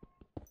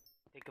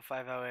 Take a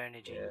 5 hour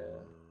energy Yeah.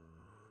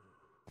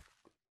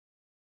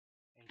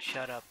 and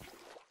shut up.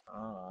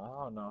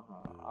 I don't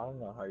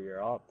know how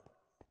you're up.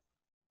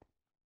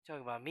 You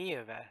talking about me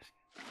or Vask?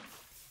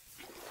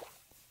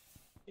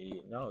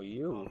 No, Oh,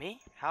 you. me?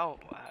 How?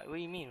 What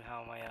do you mean?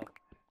 How am I up?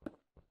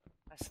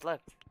 I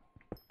slept.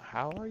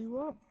 How are you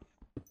up?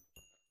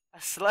 I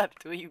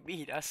slept. What do you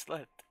mean? I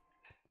slept.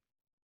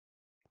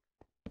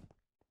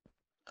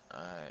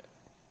 Alright.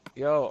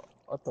 Yo,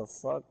 what the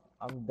fuck?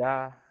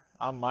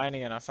 I'm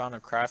mining and I found a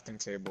crafting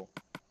table.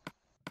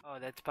 Oh,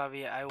 that's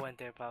probably I went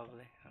there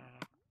probably. I don't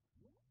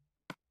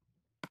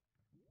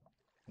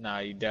know. Nah,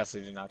 you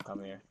definitely did not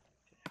come here.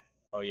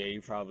 Oh yeah,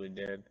 you probably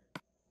did.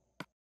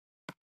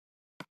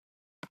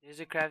 There's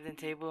a crafting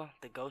table.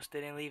 The ghost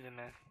didn't leave it,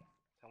 man.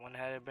 Someone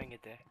had to bring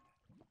it there.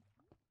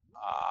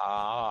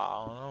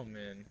 I don't know,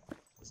 man.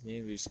 This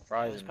game be That was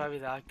surprising me. probably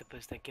the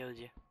octopus that killed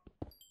you.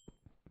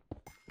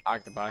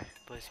 Octopi.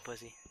 Octopus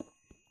pussy.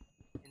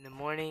 In the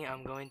morning,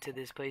 I'm going to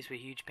this place with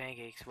huge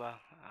pancakes. Well,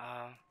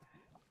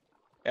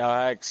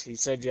 Alex, he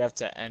said you have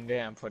to end it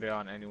and put it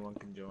on anyone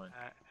can join.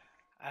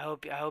 I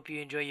hope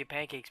you enjoy your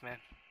pancakes, man.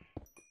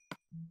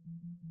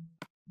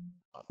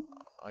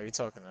 Are you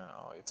talking to?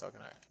 Oh, you talking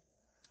to?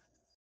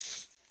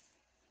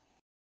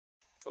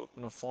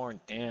 Open the foreign.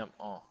 Damn.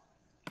 Oh.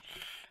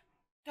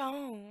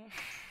 Don't.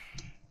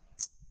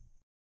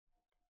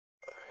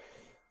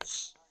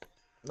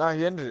 Nah,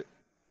 he ended it.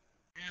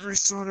 He's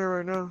restoring it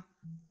right now.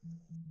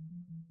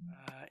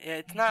 Yeah,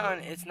 it's not on.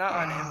 It's not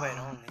on invite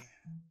only.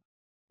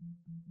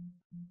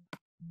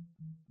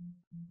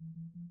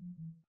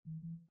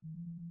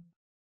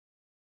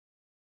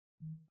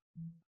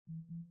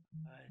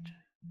 Alright.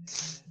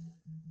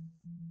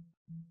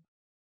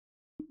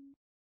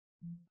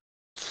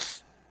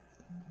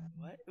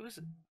 What? It was.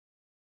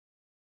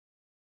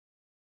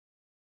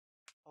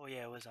 Oh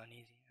yeah, it was on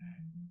easy.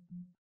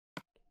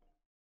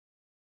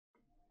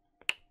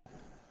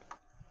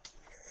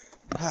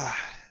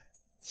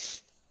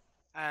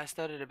 I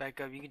started it back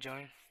up. You can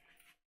join.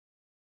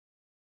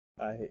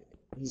 I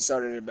he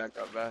started it back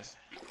up fast.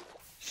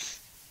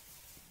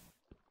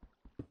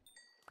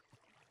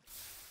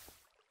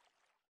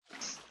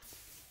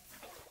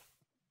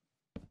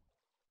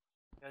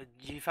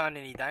 You found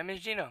any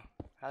diamonds, Gino?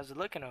 How's it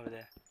looking over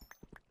there?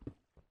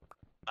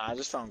 I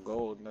just found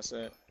gold, and that's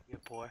it.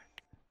 You're poor.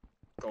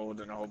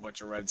 Gold and a whole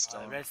bunch of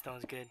redstone.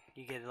 Redstone's good.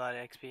 You get a lot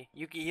of XP.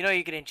 You know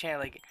you can enchant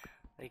like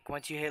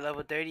once you hit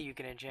level 30, you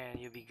can enchant.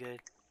 You'll be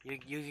good. You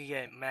can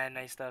get mad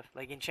nice stuff.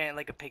 Like enchant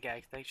like a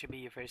pickaxe. That should be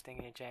your first thing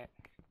to enchant.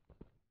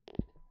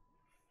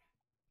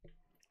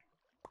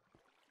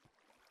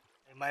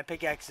 Like, my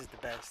pickaxe is the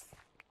best.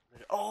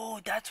 Oh,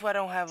 that's what I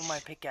don't have on my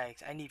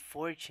pickaxe. I need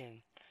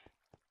fortune.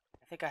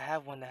 I think I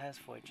have one that has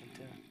fortune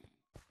too.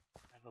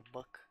 I have a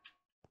book.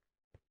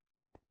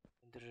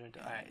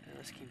 Alright,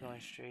 let's keep going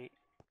straight.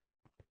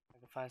 I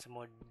can find some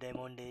more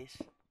demon days.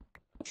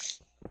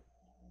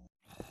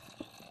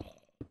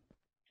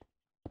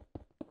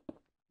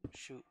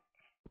 Shoot.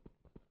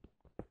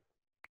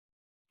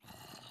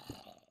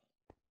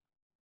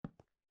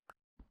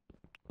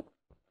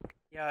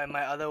 Yo, in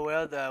my other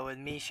world, with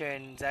Misha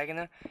and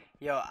Zagana,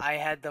 yo, I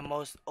had the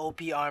most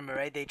OP armor,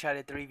 right? They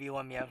tried to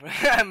 3v1 me. I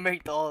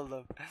murked all of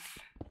them.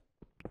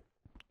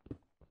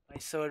 My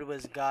sword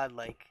was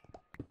godlike.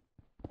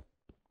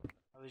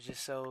 I was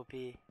just so OP.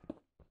 They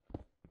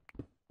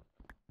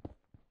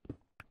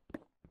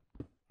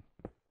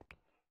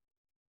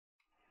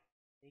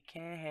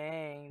can't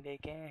hang, they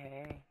can't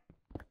hang.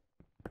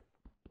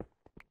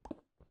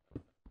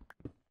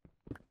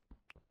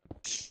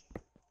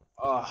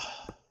 Oh,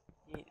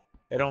 Ye-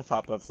 it don't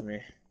pop up for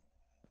me.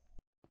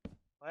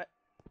 What?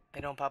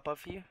 They don't pop up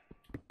for you?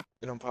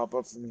 It don't pop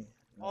up for me.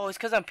 Oh, it's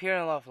because I'm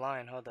peering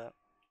offline. Hold up.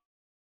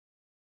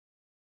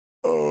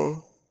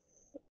 Oh.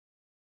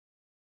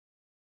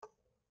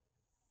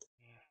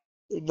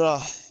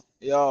 Nah.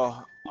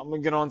 Yo, I'm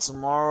gonna get on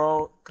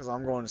tomorrow because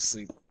I'm going to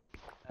sleep.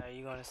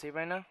 You going to sleep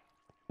right now?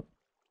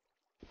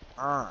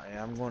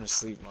 Yeah, I'm going to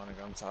sleep,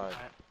 Monica. I'm tired.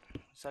 Alright.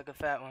 Suck a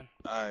fat one.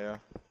 Yeah.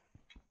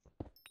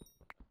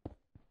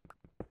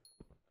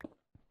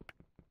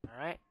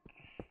 Alright.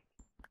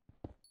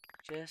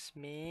 Just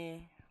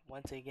me.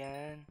 Once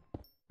again.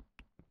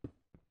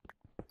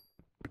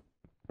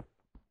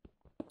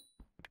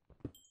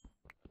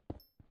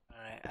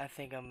 Alright, I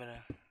think I'm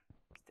gonna...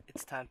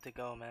 It's time to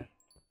go, man.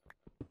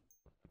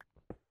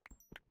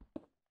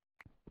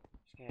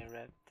 Just gonna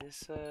wrap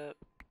this up.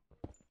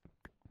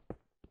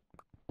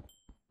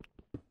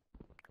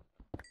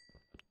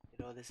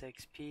 Get all this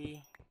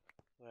XP.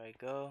 Where I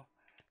go.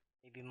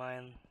 Maybe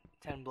mine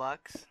 10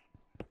 blocks.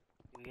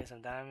 We get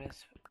some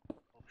diamonds.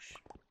 Oh,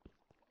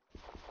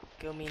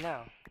 kill me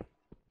now.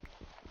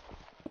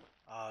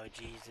 Oh,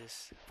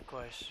 Jesus. Of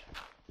course.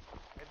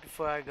 Right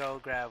before I go,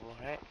 gravel,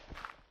 right?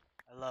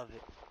 I love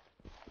it.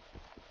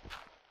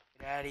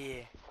 Get out of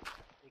here.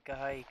 Take a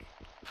hike.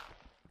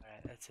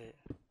 Alright, that's it.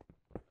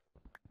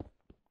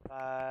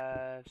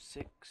 5,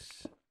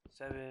 6,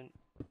 7,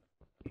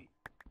 8.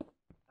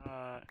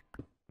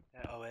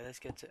 Oh wait, let's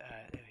get to.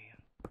 Alright, there we go.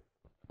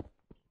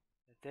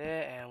 Right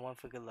there, and one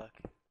for good luck.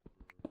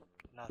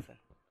 Nothing.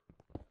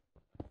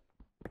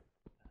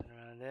 Nothing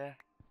around there.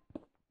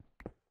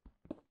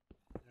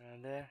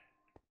 Around there.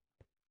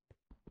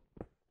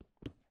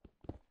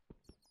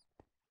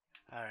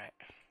 Alright.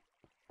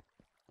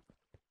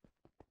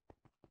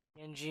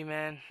 NG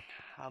man,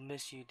 I'll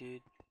miss you,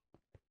 dude.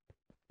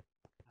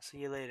 I'll see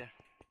you later.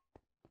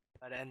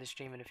 About to end the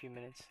stream in a few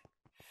minutes.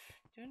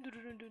 Yeah,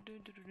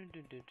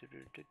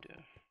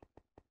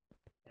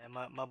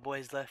 my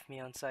boys left me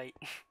on site.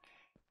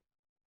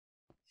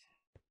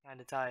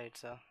 Kinda tired,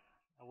 so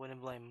I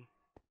wouldn't blame them.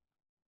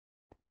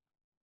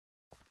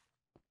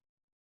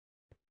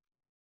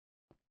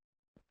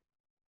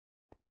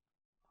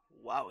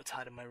 Wow, it's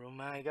hot in my room.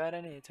 My God,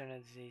 I need to turn on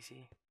this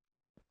AC.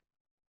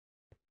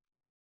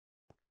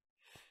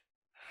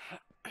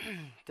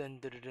 Dun,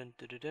 dun, dun, dun,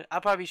 dun, dun, dun. I'll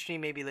probably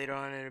stream maybe later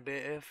on in a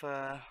bit if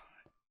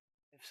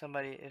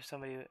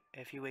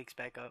he wakes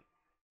back up,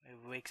 if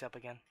he wakes up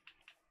again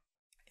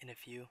in a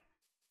few.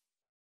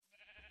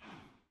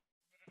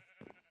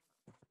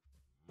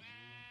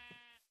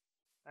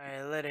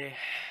 Alright, later.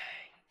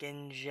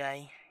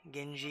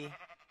 Genji.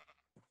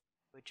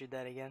 Butchered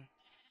that again.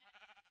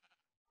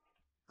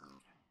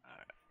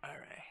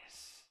 Alright.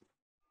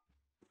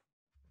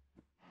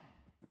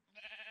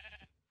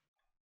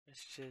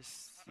 Let's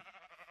just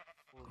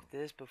move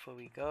this before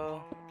we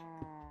go.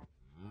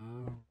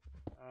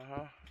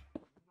 Uh-huh.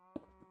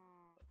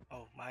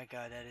 Oh my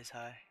God, that is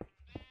high.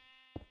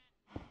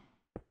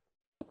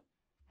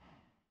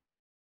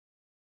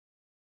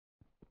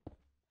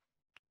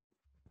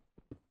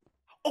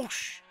 Oh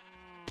sh!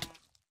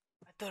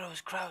 I thought I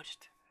was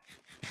crouched.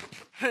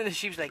 The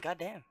sheep's like, God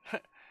damn.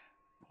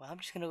 Well, I'm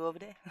just gonna go over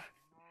there.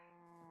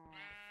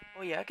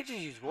 Oh yeah, I could just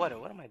use water.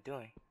 What am I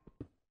doing?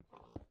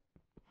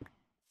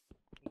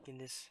 Making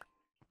this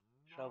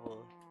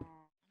trouble.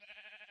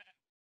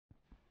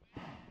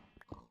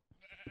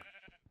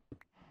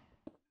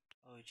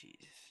 Oh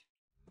Jesus.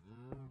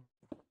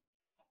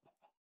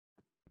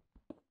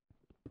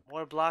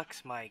 More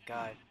blocks? My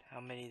God. How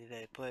many did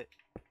I put?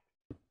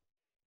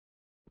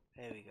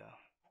 There we go.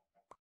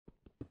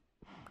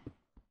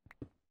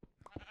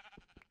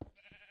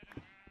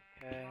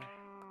 Okay.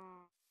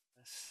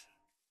 Let's...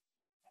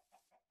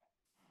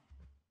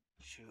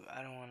 Shoot,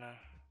 I don't wanna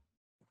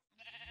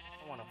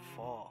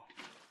fall.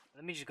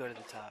 Let me just go to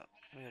the top.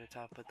 Let me go to the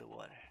top, put the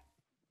water.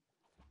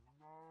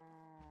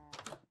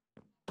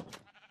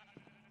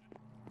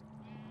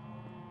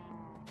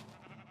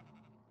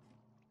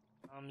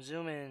 I'm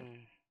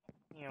zooming.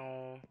 You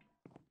know.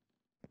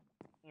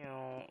 You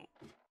know.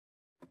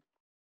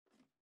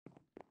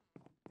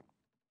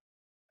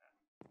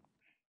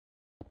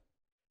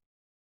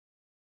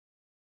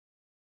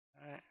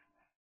 Alright.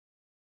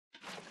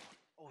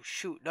 Oh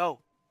shoot, no.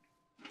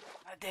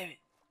 God damn it.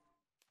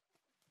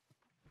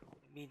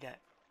 Give me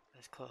that.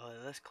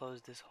 Let's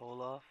close this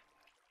hole off.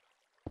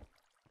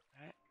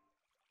 Alright.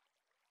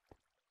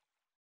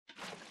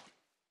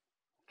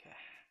 Okay.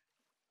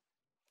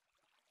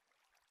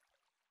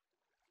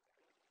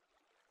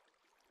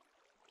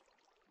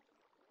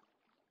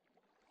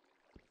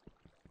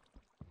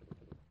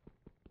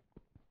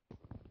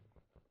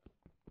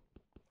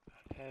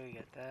 Okay, we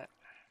got that.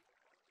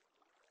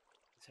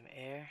 Some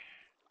air.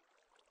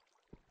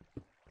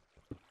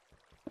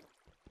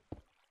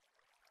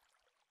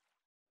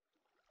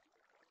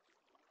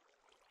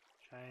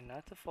 Trying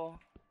not to fall.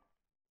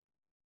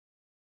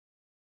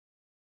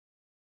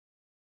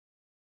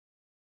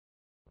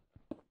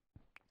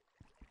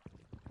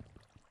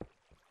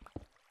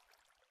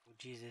 Oh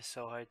jeez, it's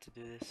so hard to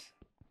do this.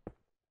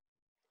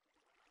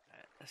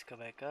 Alright, let's go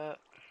back up.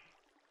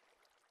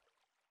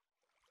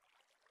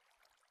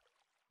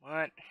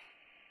 What?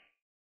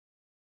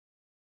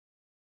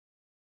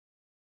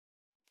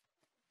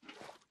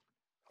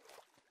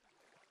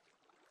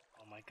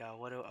 Oh my god,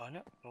 what do, oh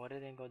no, what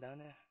didn't go down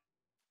there?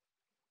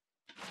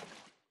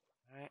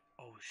 Alright,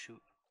 oh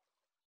shoot.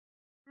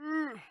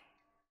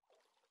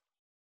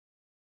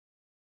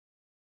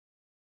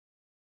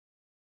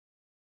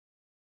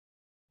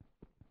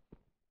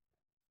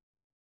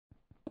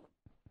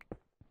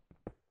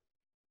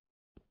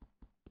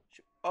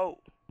 Shoot. Oh!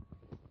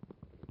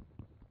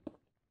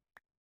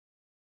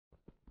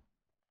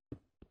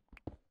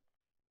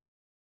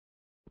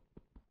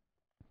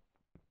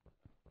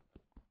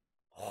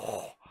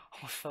 Oh,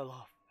 almost fell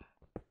off.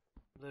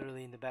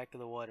 Literally in the back of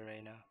the water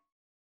right now.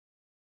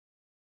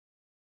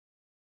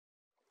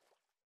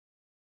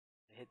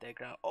 Hit that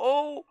ground.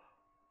 Oh!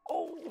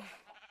 Oh!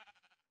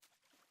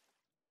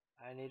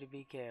 I need to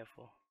be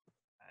careful.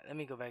 Alright, let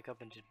me go back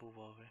up and just move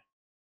over.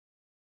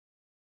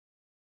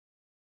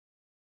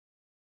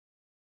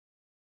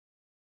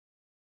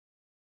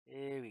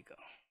 There we go.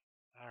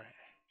 Alright,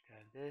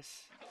 grab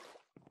this.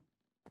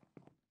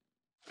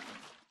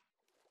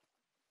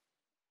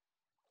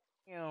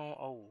 You know,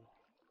 oh,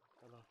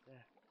 fell off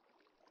there.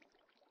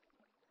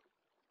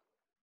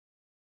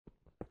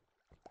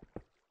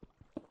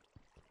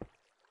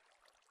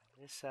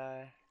 This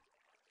side.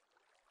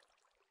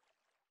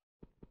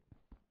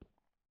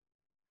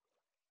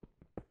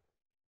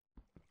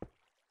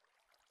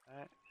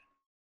 Alright.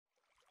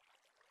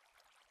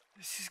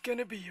 This is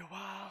gonna be a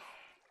while.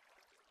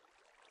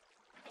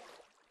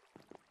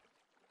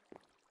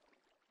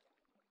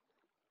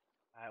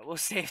 Alright, we'll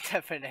save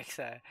that for next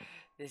time.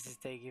 This is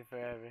taking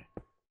forever.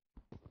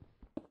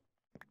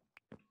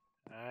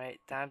 Alright,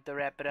 time to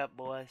wrap it up,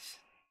 boys.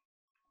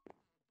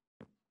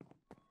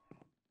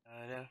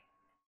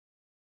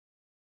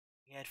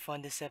 We had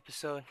fun this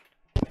episode.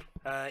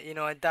 You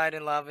know, I died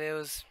in lava.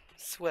 It's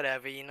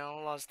whatever, you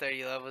know. Lost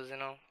 30 levels, you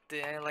know.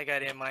 Like, I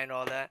didn't mind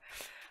all that.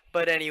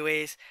 But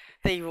anyways,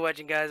 thank you for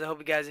watching, guys. I hope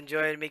you guys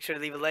enjoyed. Make sure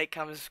to leave a like,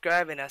 comment,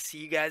 subscribe, and I'll see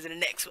you guys in the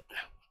next one.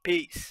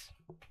 Peace.